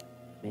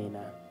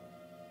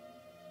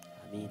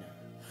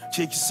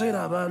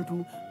 Kyekiseera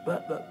abantu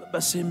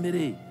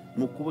basembere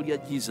mu kkubo lya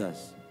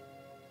Jesus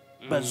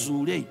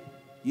bazuule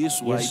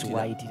Yesu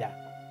wayitira.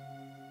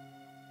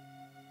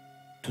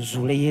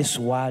 Tuzuule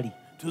Yesu waali.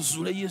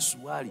 Tuzuule Yesu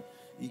waali.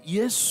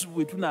 Yesu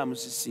bwe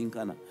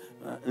tunaamusisinkana,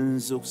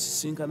 nze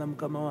okusisinkana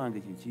mukama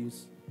wange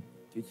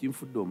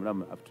kyekinfudde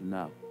omulamu up to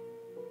now.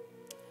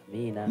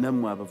 Amiina.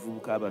 Nammwe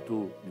abavubuka abato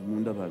ne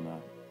mundaba nga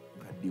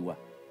nkaddiwa.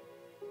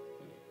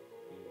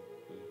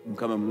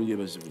 Mukama mulungi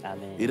ebazibwe.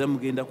 Era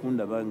mugenda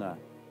kundaba nga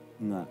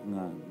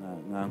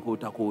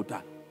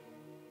nkootakoota.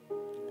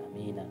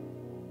 Amiina.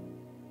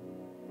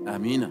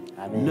 Amiina.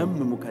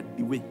 Nammwe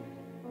mukaddiwe.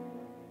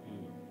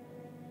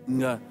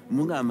 Nga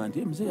mugamba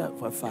nti muzeeyi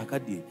ffe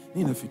akaddiye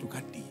naye naffe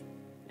tukaddiye.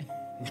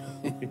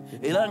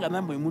 Era nga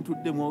nammwe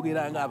mutudde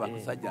mwogera nga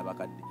abasajja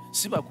abakadde,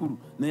 si bakulu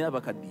naye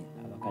abakaddiye.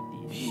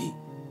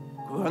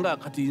 Kubanga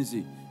kati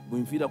nze bwe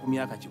nfiira ku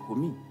myaka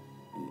 10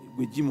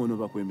 gwe Jimo ono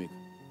bakwemeka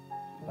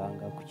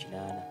banga ku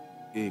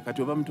 8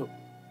 kati oba muto.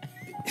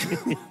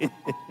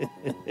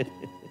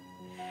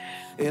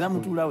 Era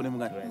mutuulaawo ne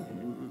mugamba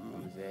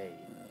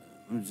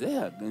muzeeyi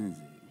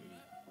agenze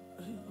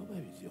oba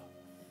ebityo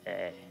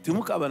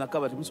timukaba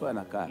nakaba timusobola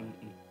nakaaba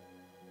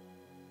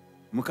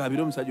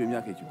mukabire omusajja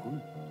w'emyaka 10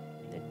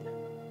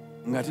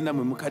 ng'ate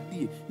nammwe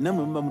mukaddiye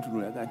nammwe muba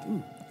mutunulaga nti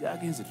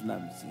yagenze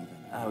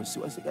tunaamusinkana awo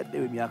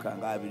siwasigaddewo emyaka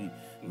nga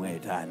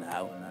 25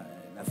 awo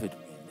naffe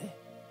tugende.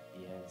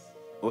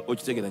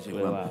 Okitegeera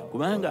kyekugamba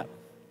kubanga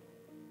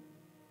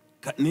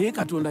naye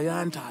Katonda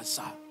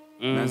yantaasa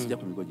nanzija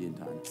ku migo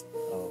gy'entaana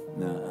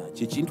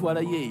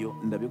kyekintwalayo eyo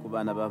ndabe ku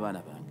baana b'abaana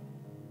bange,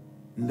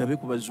 ndabe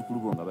ku bazzukulu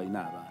bo nga balina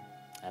abaana.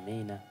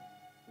 Amiina.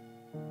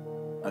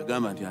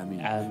 Agamba nti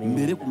amiina.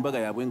 Mbeere ku mbaga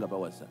yaabwe nga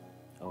bawaza.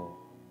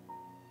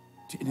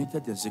 Ne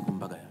jjajja azze ku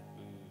mbaga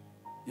yaabwe.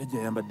 Jjajja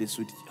ayambadde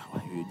essuuti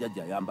oyo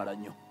jjajja ayambala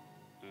nnyo.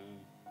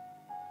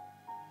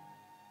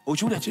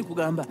 Okiwulira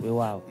kyekugamba?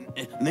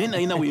 Naye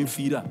nalina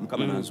wenfiira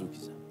Mukama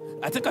nanzuukiza.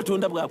 Ate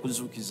Katonda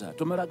bw'akuzuukiza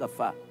tomala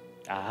gafa.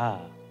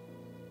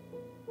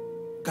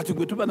 Kati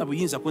gwe tuba na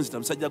buyinza kunzita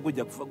musajja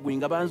gwejja kufa gwe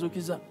nga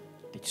banzuukiza.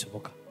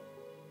 Tekisoboka.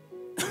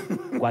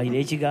 Gwalina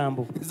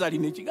ekigambo.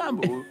 Zalina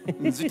ekigambo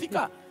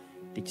nzitika.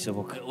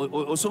 Tekisoboka.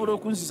 Osobola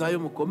okunzizaayo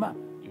mu kkoma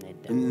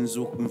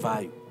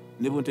nvaayo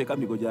ne bwonteeka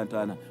migo gya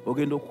ntaana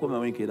ogenda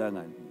okukomawo enkeera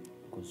nga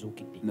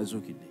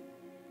nazuukidde.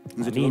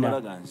 Nze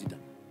tebamala ganzita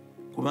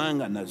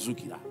kubanga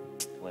nazuukira.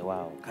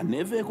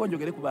 Kaneeveeko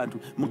njogere ku bantu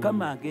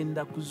Mukama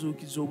agenda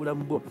kuzuukiza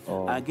obulamu bwo.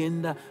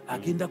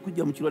 Agenda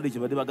kujja mu kirwadde kye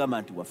badde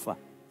bagamba nti wafa.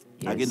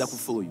 Agenda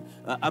kufa oyo.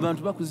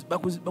 Abantu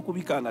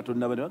bakubikanga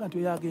tonnaba ne baga nti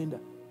oyo agenda.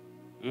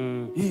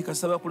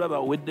 Kasaba kulaba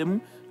oweddemu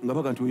nga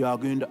baga nti oyo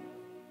agenda.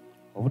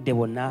 Obudde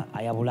bwonna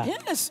ayabula.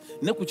 Yes.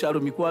 Ne ku kyalo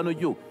mikwano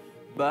gyo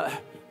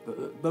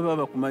baba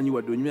bakumanyi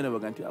wadde onyumya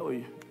nabaga nti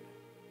oyo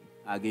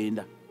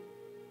agenda.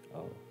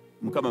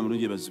 Mukama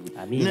mulungi ebazibwe.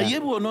 Naye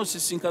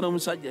bw'onoosisinkana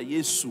omusajja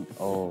Yesu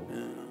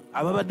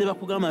ababadde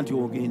bakugamba nti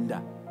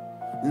ogenda,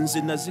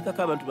 nze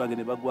nazikako abantu bange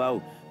ne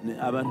bagwawo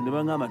abantu ne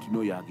baŋŋamba nti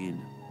n'oyo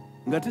agenda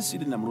nga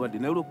tesiri na mulwadde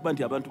naye olwokuba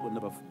nti abantu bonna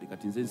bafudde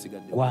kati nze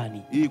nsigadde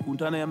ku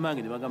ntaana ya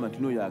mmange ne bagamba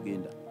nti n'oyo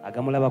agenda.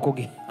 Agamulabako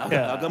ge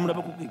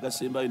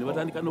gasembayo ne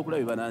batandika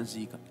n'okulaba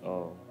bananziika.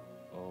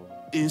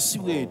 Ensi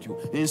bwetyo,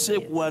 ensi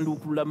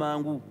ekuwanduukulula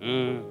mangu.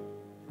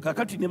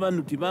 Kakati ne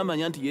bantu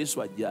tibamanya nti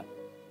Yesu ajja.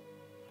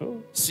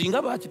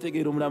 Singa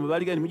bakitegeera omulambo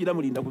baaliga ni mugira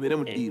mulinda kubeere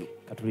mu ddiiro.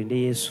 Katulinde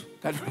Yesu.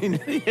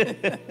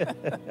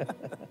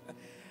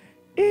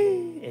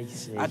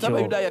 Ate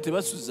Abayudaaya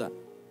tebasuza.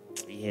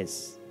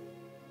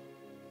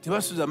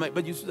 Tebasuza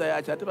bagisuza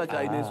yaki ate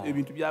bakyalina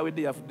ebintu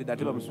byawedde yafudde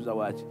ate bamusuza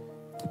waaki.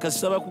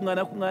 Kasaba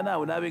kuŋŋaana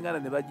awo n'abengana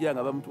ne bajja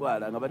nga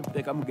bamutwala nga bali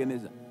kuteeka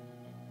mugeneza.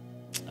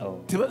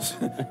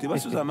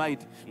 Tebasuza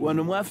maiti.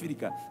 Wano mu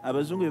Afirika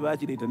abazungu be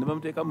bakireeta ne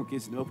bamuteeka mu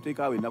keesi ne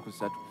bakuteeka awo ennaku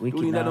 3.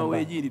 Tulinda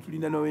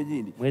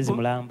n'owegindi. Mwezi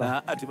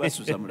mulamba.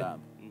 Tebasuza mulamba.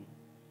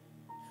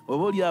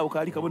 Oba oli awo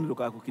kaali kabonero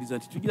kakukkiriza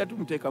nti tugira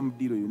tumuteeka mu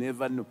ddiiro yo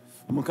neeva nno.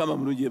 Mukama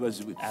mulungi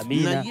ebazibwe.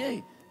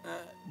 Naye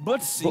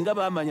bot singa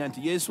bamanya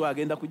nti Yesu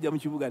agenda kujja mu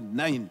kibuga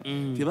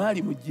 9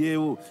 tebaali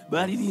mugyeewo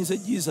baalirinze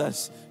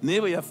Jesus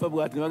naye bwe yafa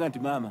bw'ati ne baga nti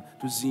maama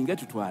tuzinge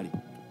tutwale.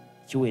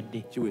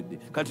 Kiwedde.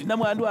 Kati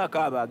namwandu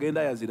akaaba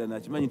agenda yazira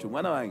nakimanyi nti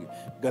omwana wange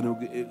gano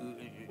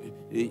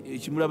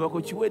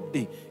ekimulabako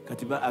kiwedde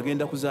kati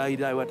agenda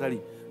kuzaayira awatali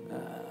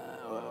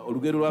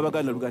olugero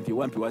lw'Abaganda luga nti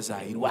ewampi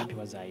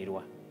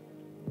wazaayirwa.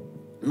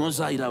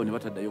 Nozaayiraawo ne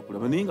bataddayo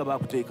okulaba naye nga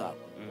bakuteeka awo.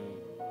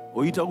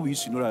 Oyitawo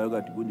buyisi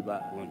nolaayoga nti gundi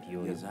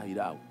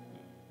yazaayiraawo.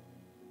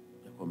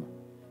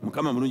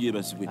 Mukama mulungi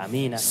ebazibwe.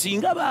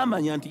 Singa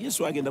baamanya nti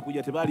Yesu agenda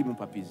kujja tebaali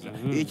mupapiza.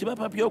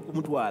 Ekibapapya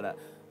okumutwala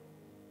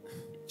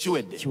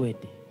kiwedde.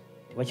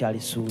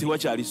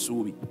 Tewakyali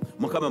ssuubi.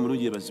 Mukama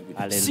mulungi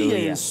ebazibwe. Si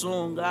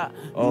ensonga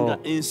nga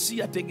ensi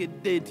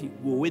yategedde nti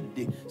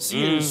gw'owedde. Si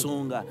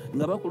ensonga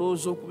nga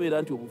bakulowooza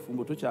okubeera nti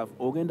obufumbo tokyafu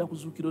ogenda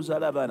kuzuukira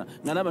ozaala abaana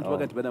nga n'abantu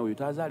baga nti banawe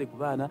tazaale ku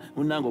baana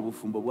munnanga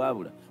obufumbo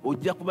bwabula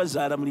ojja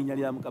kubazaala mu linnya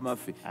lya Mukama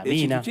waffe.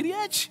 Ekintu kiri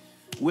eki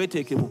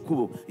weeteeke mu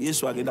kkubo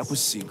Yesu agenda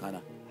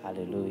kusisinkana.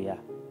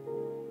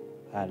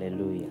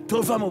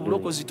 Tova mu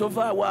bulokozi,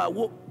 tova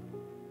waawo.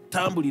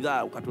 tambulira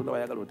awo Katonda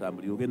wayagala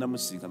otambulira ogenda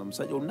musisinkana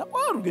omusajja olunaku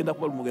olugenda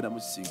kuba lumugenda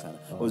musisinkana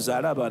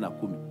ozaale abaana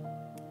 10.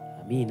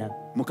 Amina.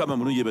 Mukama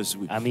mulungi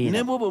yebazibwe.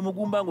 Ne bw'oba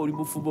omugumba ng'oli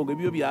mufumbo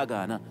ng'ebyo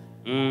byagaana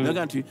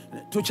naga nti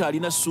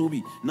tokyalina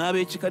ssuubi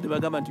n'ab'ekikadde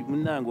bagamba nti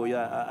munnange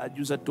oyo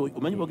ajjuza ttooyi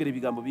omanyi boogera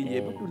ebigambo bingi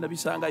ebuddu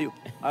nabisangayo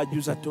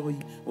ajjuza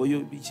ttooyi oyo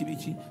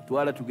biki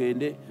twala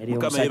tugende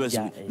Mukama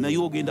yebazibwe naye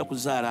ogenda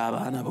kuzaala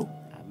abaana bo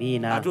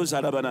ate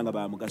ozaala abaana nga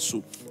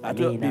bamugaso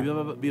ate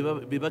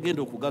bye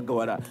bagenda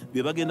okugaggawala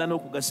bye bagenda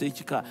n'okugasa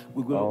ekika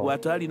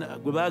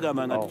gwe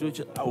bagambanga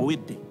nti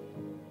owedde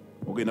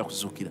ogenda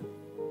kuzuukira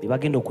bye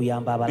bagenda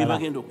okuyamba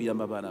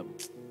abaana bo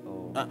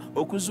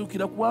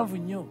okuzuukira kuwanvu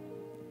nnyo.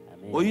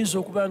 Oyinza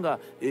okuba nga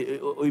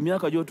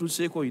emyaka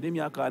gy'otuuseeko oyina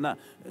emyaka 4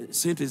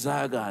 sente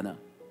zaagaana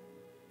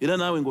era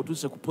naawe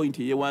ng'otuuse ku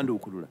pointi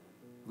eyewanduukulula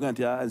kuga nti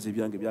nze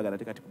ebyange byagaana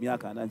te kati ku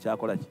myaka 4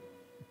 nkyakola ki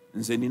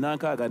nze nina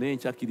 6 naye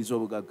nkyakkiriza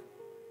obugagga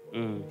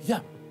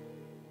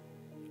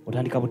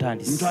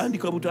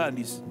ntandika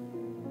butandisi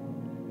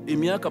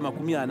emyaka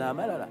 40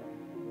 amalala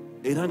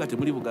era nga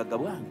temuli bugagga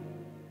bwange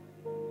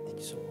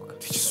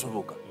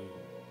tekisoboka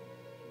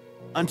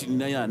anti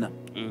ninayo 4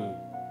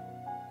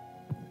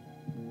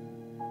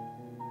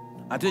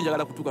 ate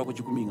njagala kutuuka ku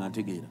 10 nga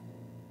ntegeera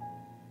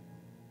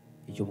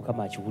ekyo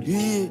Mukama akiwulira.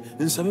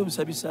 Nsabe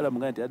obusabi Saala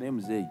muga nti naye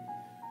muzeeyi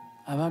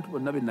abantu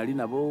bonna be nali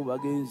nabo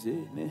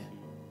bagenze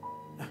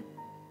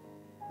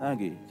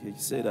nange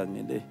kyekiseera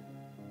ngende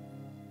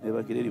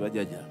nebakira eri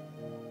bajaja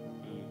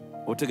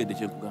otegedde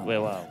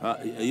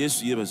kyenkugamba.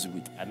 Yesu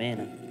yeebazibwe.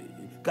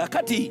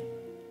 Kakati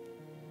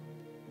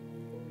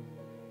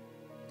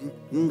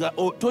nga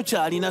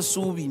tokyalina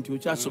ssuubi nti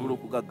okyasobola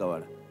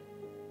okugaggawala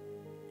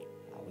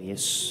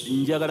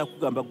njagala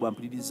kugamba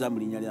gwampuliriza mu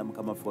linnya lya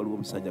Mukama waffe waliwo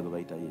omusajja gwe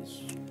bayita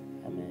Yesu.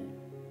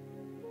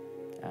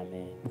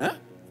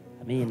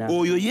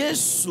 Oyo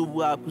Yesu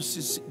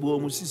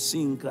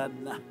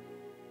bw'omusisinkana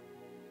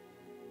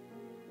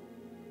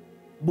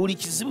buli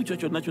kizibu kyo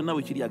kyonna kyonna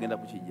bwe kiri agenda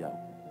kukijjawo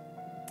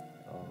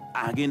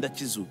agenda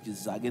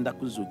kizuukiza agenda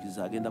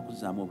kuzuukiza agenda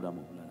kuzzaamu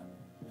obulamu obulala.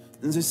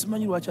 Nze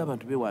simanyi lwaki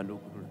abantu beewanda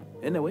okulula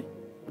anyway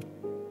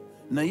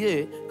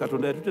naye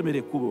Katonda yatutemera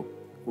ekkubo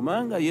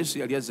kubanga Yesu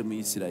yali azze mu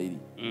Isirayiri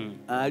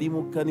ali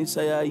mu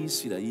kkanisa ya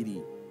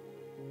Isirayiri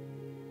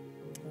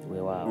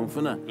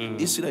onfuna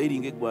Isirayiri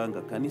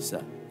ng'eggwanga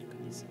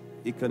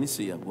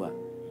ekkanisa eyagwa.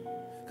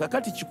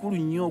 Kakati kikulu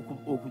nnyo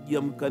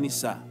okujja mu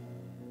kkanisa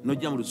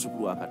n'ojja mu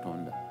lusuku lwa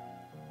Katonda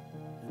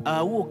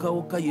awo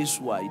okawoka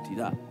Yesu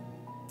wayitira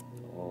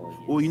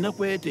olina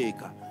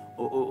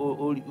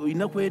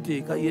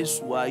kweteeka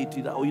Yesu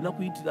wayitira olina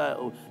kuyitira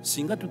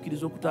singa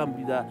tukkiriza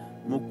okutambulira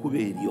mu kkubo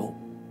eryo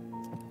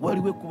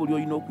waliwo ekkubo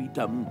ly'olina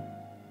okuyitamu.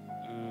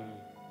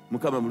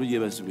 Mukama mulungi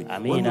yeebazibwe.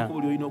 Waliwo ekkubo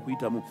ly'olina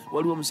okuyitamu.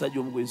 Waliwo omusajja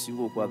omu gwe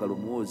nsinga okwagala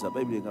omuwooza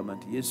Bayibuli egamba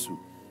nti Yesu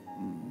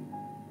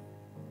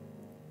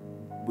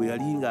bwe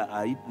yali nga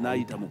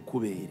n'ayita mu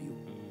kkubo eryo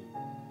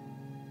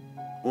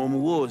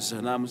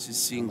omuwooza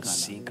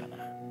n'amusisinkana.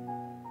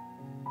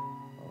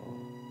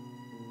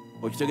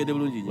 Okitegedde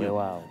bulungi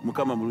nnyo.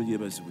 Mukama mulungi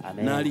yeebazibwe.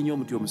 N'alinnya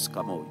omuti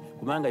omusikamawe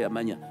kubanga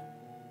yamanya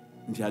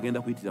nti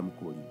agenda kuyitira mu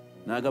kkubo lino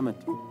n'agamba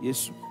nti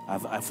Yesu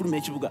afuluma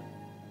ekibuga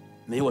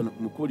naye wano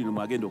mu kkubo lino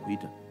mwagenda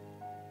okuyita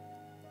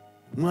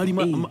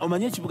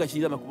omanye ekibuga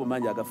kirina amakubo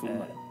mangi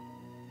agafuluma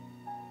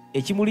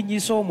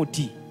ekimulinyisa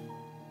omuti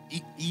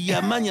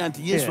yamanya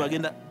nti Yesu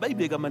agenda.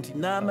 Bayibuli egamba nti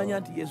n'amanya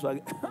nti Yesu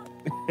agenda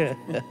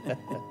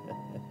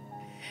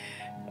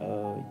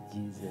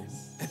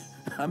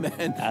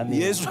Amen.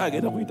 Yesu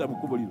agenda kuyita mu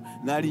kkubo lino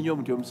n'alinnya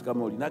omuti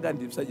omusikama oli n'agamba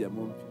nti musajja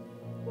mumpi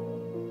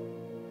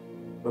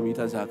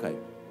bamuyita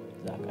Zaakayo.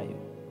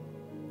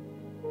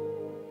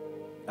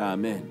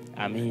 Amen.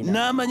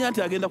 N'amanya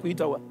nti agenda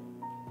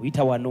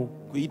kuyita wano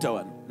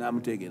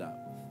n'amuteegera.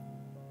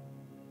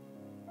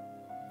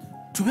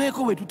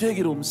 Tubeeko bwe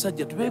tuteegera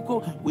omusajja,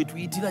 tubeeko bwe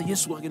tuyitira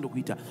Yesu agenda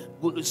okuyita.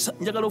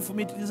 Njagala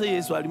ofumiitirize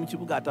Yesu ali mu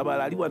kibuga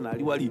atabaala ali wano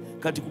ali wali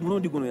kati ku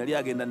mulundi guno yali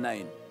agenda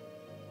 9.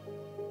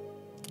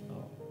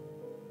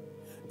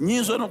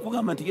 Nyinza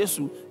n'okugamba nti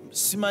Yesu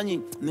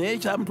simanyi naye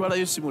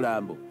kyamutwalayo si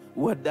mulambo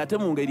wadde ate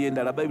mu ngeri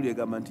endala Bayibuli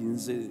egamba nti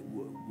nze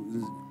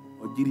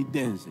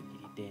ogiridde nze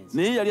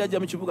naye yali ajja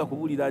mu kibuga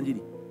kubuulira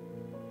njiri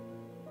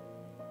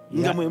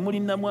nga mwe muli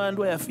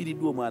nnamwandu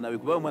ayafiiriddwa omwana we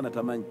kuba omwana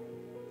tamanyi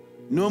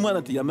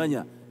n'omwana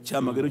teyamanya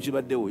kyamagero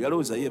kibaddewo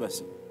yalowooza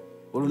yeebase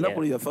olunaku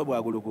lwe yafa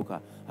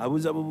bwagolokoka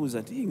abuuza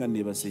bubuuza nti nga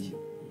neebaseyo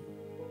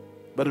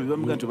bano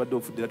bebamuga nti obadde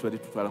ofudde era tubadde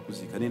tutwala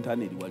kuziika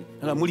n'entaana eri wali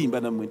nga mulimba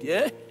nammwe nti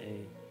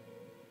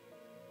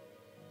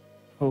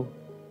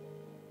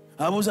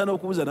abuuza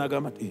n'okubuuza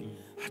n'agamba nti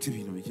ati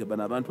bino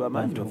bano abantu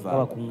amaanyi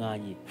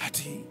bakuŋŋaanye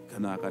ati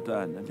kano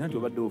akatanda nti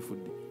obadde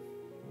ofudde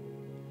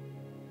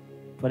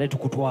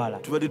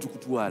tubadde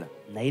tukutwala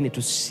naye ne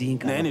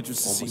tusisinkana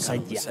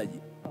omusajja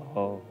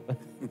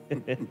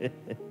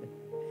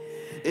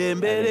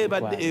embeera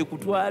ebadde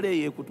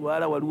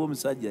ekutwala waliwo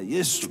omusajja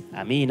Yesu.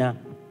 Amiina.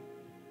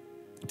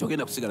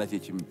 togenda kusigala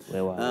kyekimu.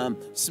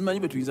 Simanyi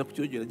bwe tuyinza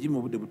kukyogera jimu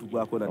obudde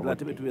butugwako naddala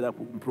ate betubeera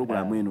ku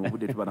puroguramu eno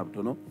obudde tuba na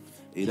butono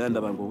era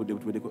ndaba nga obudde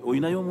butubeddeko.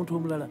 Olinayo omuntu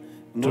omulala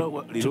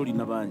leero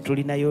olina bangi?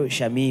 Tulinayo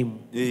Shamimu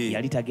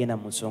yali tagenda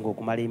mu nsonga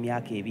okumala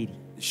emyaka 2.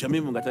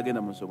 Shamimu nga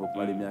tagenda mu nsonga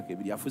okumala emyaka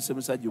 2 afuuse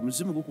musajja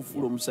omuzimu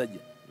gukufuula omusajja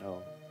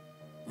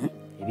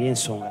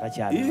ebyensonga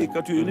takyali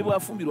kati oyo ne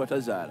bwafumbirwa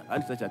tazaala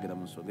anti takyagenda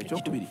mu nsonga.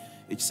 Ekyokubiri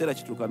ekiseera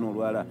kituuka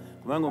n'olwala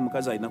kubanga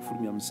omukazi alina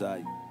kufulumya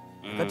musaayi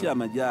kati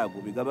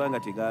amajaago bwe gaba nga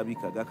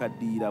tegaabika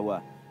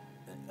gakaddiirawa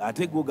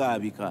ate go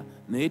gaabika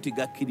naye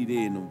tegakkirira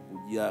eno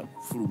kujja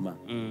kufuluma.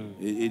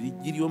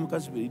 Erijji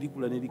ly'omukazi bwe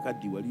lirikula ne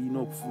likaddiwa lirina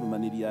okufuluma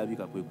ne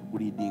lyabika kwe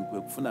kuguliiding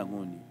kwe kufuna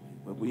ngondi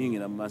kwe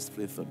kuyingira mu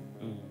masturation.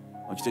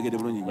 Okitegedde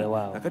bulungi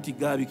nnyo. Kakati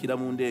gaabikira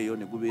munda eyo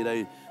ne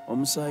gubeerayo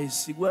omusaayi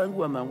si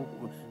gwangu amangu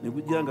ne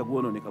gujja nga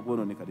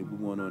gwonooneka ne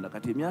gumwonoona.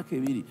 Kati emyaka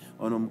 2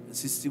 ono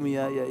sisitimu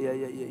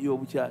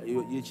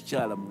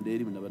y'ekikyala munda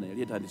eri munabana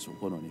yali etandise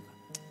okwonooneka.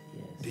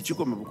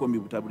 Tekikoma bukombi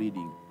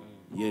butabreeding.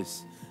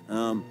 Yes.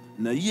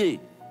 Naye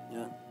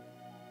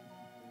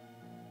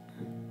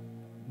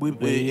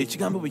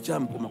ekigambo bwe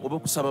kyamukoma oba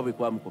okusaba bwe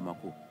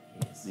kwamukomako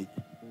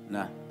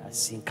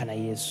n'asinkana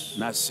Yesu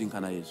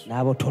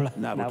n'abotola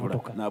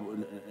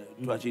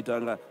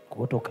twakiyitanga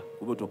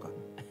kubotoka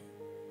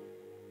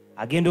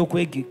agenda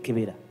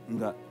okwekebera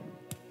nga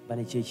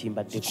bane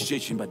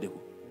kyekimbaddeko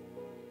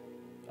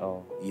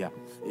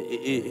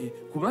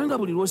kubanga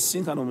buli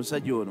lwosisinkana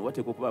omusajja ono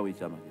wateeka okubaawo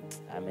ekyamagero.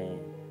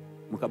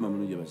 Mukama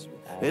mulungi basibe.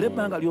 Era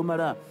ebbanga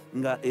lyomala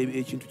nga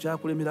ekintu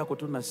kyakulemerako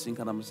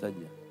tonnasisinkana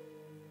musajja.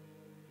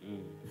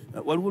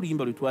 Waliwo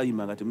oluyimba lwe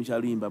twayimba nga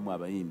temukyaluyimbamu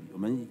abayimbi.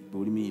 Omanyi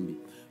bw'oli muyimbi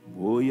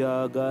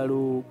bw'oyagala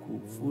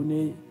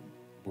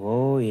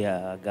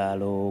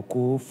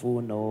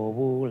okufuna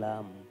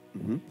obulamu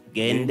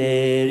genda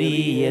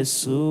eri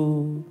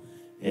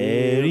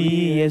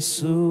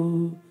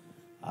Yesu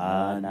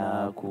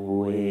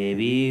anakuwa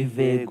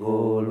ebiva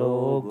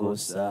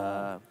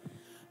Gologota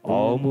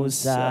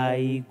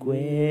omusaayi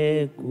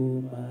gwe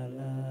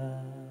gumala.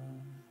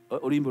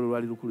 Oluyimba olwo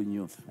lwali lukulu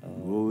nnyo.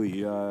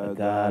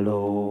 Oyagala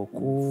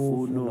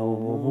okufuna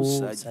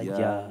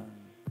omusajja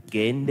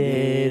genda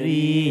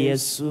eri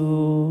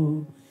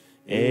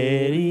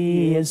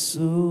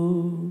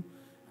Yesu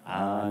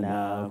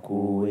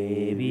anakuwa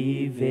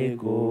ebiva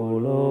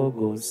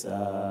Gologota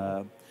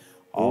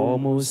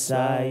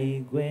omusaayi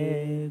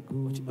gwe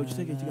gumala.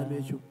 Okiteeka ekigambo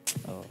ekyo?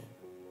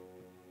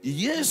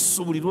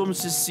 Yesu buli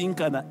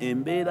lw'omusisinkana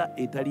embeera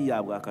etali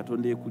ya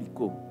bwakatonda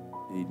ekuliko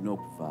erina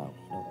okuvaawo.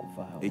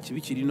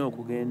 Ekibi kirina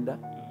okugenda.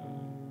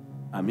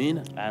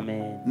 Amiina.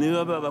 Ne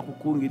baba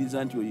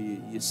bakukungiriza nti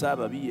ye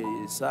saababi ye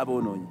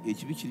saaboonoonyi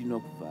ekibi kirina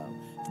okuvaawo.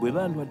 Bwe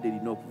bandwadde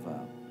erina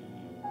okuvaawo.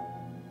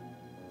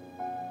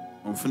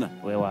 Onfuna?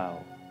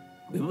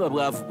 Bwe buba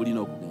bwavu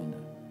bulina okugenda.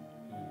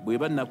 Bwe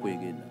ba nnaku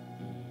egenda.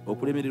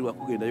 Okulemererwa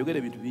kugenda. Yogera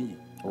ebintu bingi.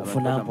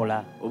 Obufuna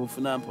mpola.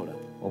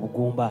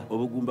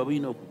 Obugumba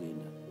bulina okugenda.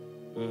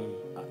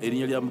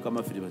 Erinnya lya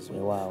Mukama ffe libasibe.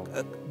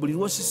 Buli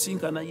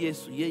lwosisinkana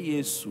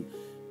Yesu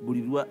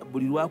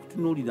buli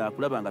lwakutunuulira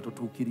akulaba nga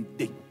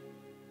totuukiridde.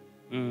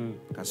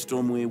 Kasita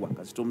omwewa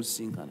kasita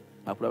omusisinkana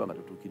akulaba nga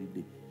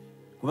totuukiridde.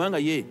 Kubanga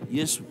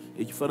Yesu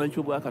ekifaananyi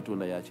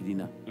ky'obwakatonda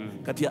yakirina.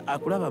 Kati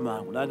akulaba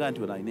mangu n'agamba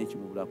nti ono alina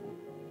ekimubulako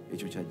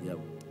ekyo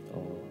kyajjawo.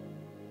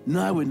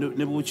 Naawe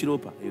ne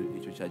bw'okiropa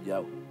ekyo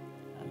kyajjawo.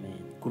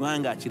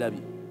 Kubanga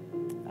akirabye.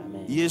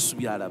 Yesu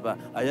byalaba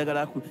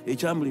ayagala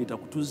ekyamuleeta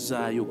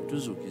kutuzzaayo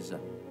kutuzuukiza.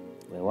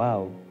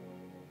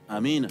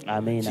 Amiina.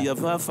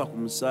 Kyeyava afa ku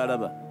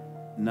musaalaba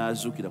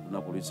n'azuukira ku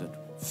lunaku olw'esatu.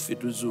 Ffe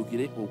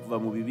tuzuukire okuva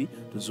mu bibi,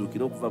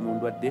 tuzuukire okuva mu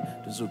ndwadde,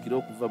 tuzuukire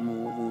okuva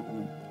mu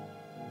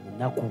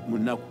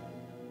nnaku.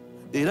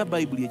 Era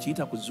Bayibuli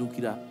ekiyita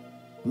kuzuukira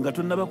nga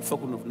tonnaba kufa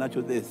kuno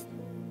natural death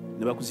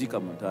ne bakuziika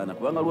mu ntaana.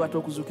 Kubanga lwata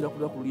okuzuukira ku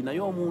lunaku luli naye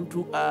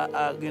omuntu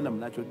agenda mu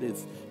natural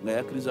death nga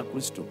yakkiriza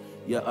Kristo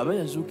aba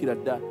yazuukira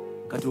dda.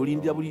 Kati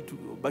olindira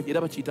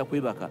era bakiyita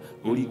kwebaka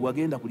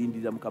wagenda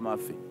kulindirira Mukama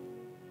waffe.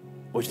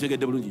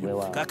 Okitegedde bulungi nnyo.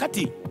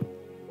 Kakati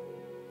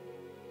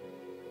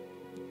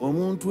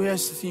omuntu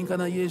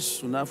eyasisinkana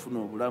Yesu n'afuna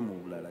obulamu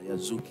obulala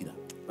yazuukira.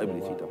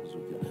 Bayibuli ekiyita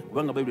kuzuukira.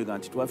 Kubanga Bayibuli egamba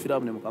nti twafiira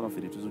wamu ne Mukama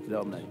waffe ne tuzuukira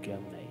wamu naye.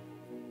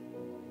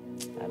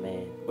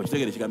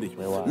 Okitegedde ekigambo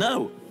ekyo.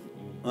 Naawe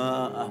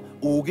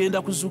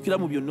ogenda kuzuukira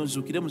mu byonna.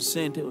 Ozuukire mu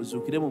ssente,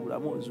 ozuukire mu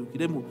bulamu,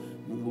 ozuukire mu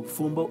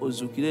bufumbo,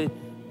 ozuukire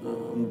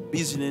mu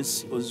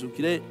bizinesi,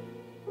 ozuukire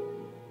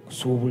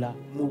kusuubula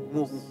mu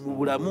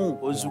bulamu,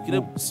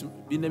 ozuukire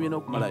binnemye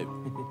n'okumalayo.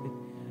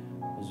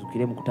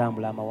 Ozuukire mu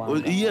kutambula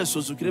amawanga. Yes,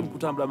 ozuukire mu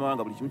kutambula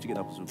amawanga. Buli kimu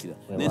kigenda kuzuukira.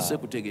 N'ensi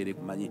ekutegeere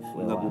kumanye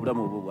nga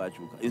obulamu obwo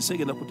bwakyuka. Ensi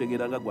egenda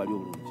kutegeera nga gwali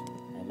obulungi.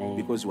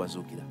 Because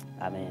wazuukira.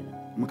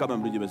 mukama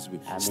mulungi bazibwe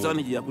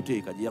sitaani gye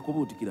yakuteeka gye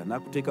yakubuutikira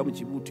n'akuteeka mu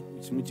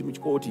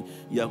kikooti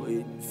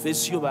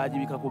feesi yo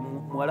baagibikako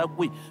muwala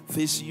gwe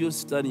feesi yo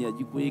sitaani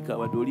yagikweka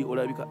wadde oli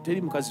olabika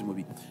teri mukazi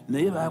mubi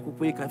naye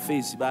baakukweka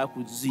feesi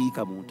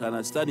baakuziika mu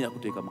ntaana sitaani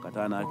yakuteeka mu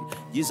kataana ke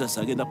Jesus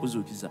agenda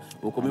kuzuukiza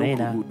okomewo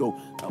ku luguudo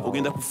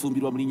ogenda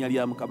kufumbirwa mu linnya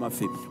lya mukama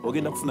ffe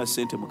ogenda kufuna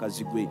ssente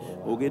mukazi gwe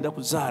ogenda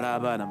kuzaala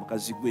abaana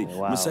mukazi gwe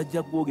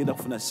musajja gwe ogenda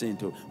kufuna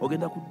ssente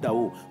ogenda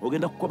kuddawo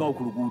ogenda kukomawo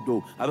ku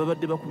luguudo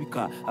ababadde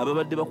bakubika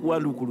ababadde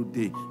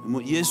bakuwanduukuludde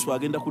Yesu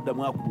agenda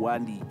kuddamu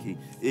akuwandiike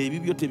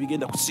ebibyo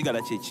tebigenda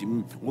kusigala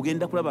kyekimu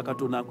ogenda kulaba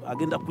Katonda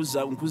agenda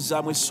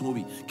kuzzaamu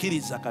essuubi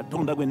kkiriza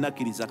Katonda gwe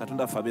nakkiriza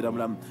Katonda affe abeera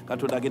mulamu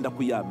Katonda agenda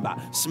kuyamba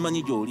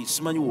simanyi gy'oli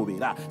simanyi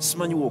w'obeera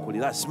simanyi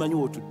w'okolera simanyi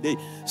w'otudde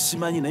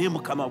simanyi naye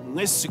mukama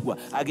mwesigwa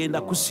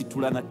agenda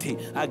kusitula nate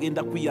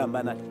agenda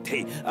kuyamba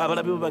nate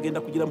abalabe bo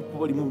bagenda kugira mu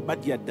kkubo limu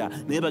badyadda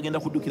naye bagenda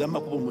kuddukira mu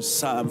makubo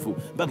 7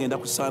 bagenda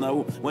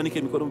kusaanawo wanika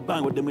emikono mu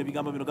bbanga oddemu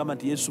ebigambo bino gamba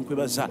nti Yesu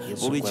nkwebaza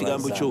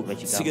olw'ekigambo kyo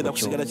sigenda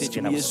kusigala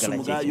kyekimu Yesu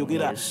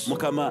mugayogera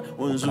mukama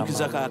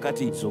onzuukiza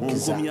kaakati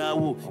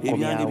onkomyawo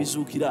ebyange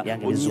bizuukira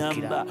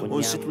onyamba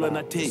onsitula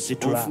nate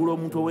onfuula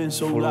omuntu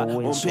ow'ensonga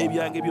ompa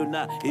ebyange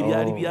byonna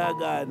ebyali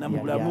byagaana mu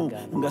bulamu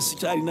nga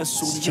sikyalina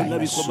ssuubi byonna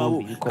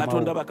bikomawo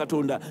Katonda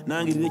bakatonda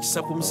nangirira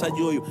ekisa ku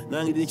musajja oyo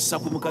nangirira ekisa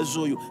ku mukazi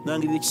oyo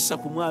nangirira ekisa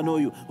ku mwana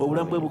oyo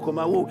obulamu bwe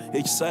bukomawo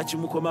ekisa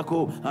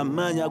kimukomako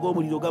amaanyi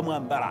ag'omuliro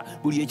gamwambala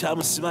buli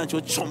ekyamusiba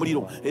nkyokya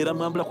omuliro era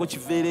mwambulako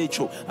kiveera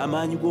ekyo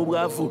amaanyi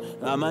g'obwavu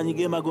amaanyi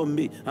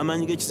g'emagombe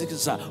amaanyi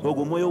g'ekizikiza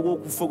ogwo omwoyo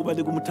ogw'okufa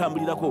ogubadde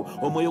gumutambulirako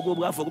omwoyo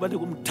gw'obwavu ogubadde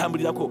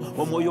gumutambulirako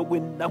omwoyo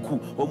gw'ennaku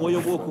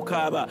omwoyo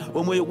gw'okukaaba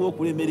omwoyo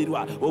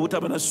gw'okulemererwa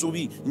obutaba na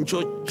ssuubi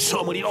nkyokya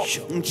omuliro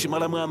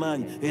nkimalamu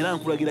amaanyi era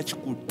nkulagira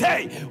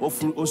kikutte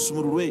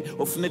osumululwe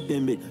ofune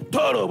eddembe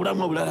toola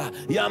obulamu obulala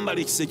yambala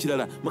ekisa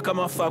ekirala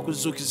mukama waffe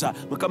akuzuukiza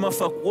mukama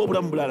waffe akuwa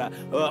obulamu bulala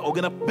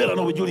ogenda kubeera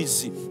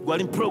n'obujulizi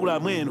gwali mu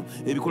puroguramu eno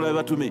ebikolwa bye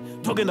batume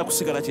togenda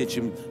kusigala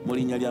kyekimu mu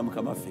linnya lya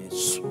mukama waffe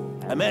Yesu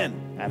amen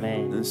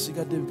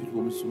nsigadde mpitwa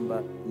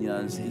omusumba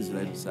Nyanzi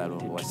Israel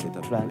Salongo wa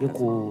Seeta tulange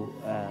ku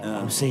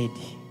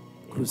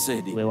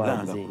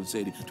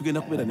crusade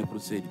tugenda kubeera ne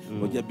crusade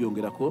ojja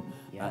byongerako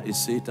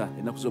eseeta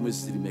ennaku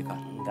z'omwezi zirimeka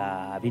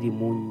nga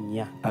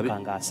 24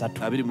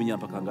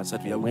 mpaka nga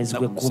 3 mwezi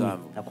gwe 10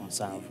 na ku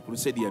 7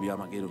 crusade ya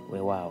byamagero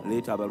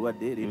leeta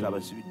abalwadde leeta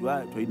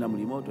abasibiddwa tolina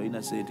mulimo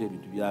tolina ssente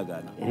ebintu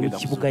byagaana mu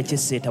kibuga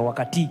ky'Eseeta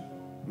wakati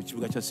mu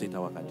kibuga kya Seeta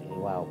wakati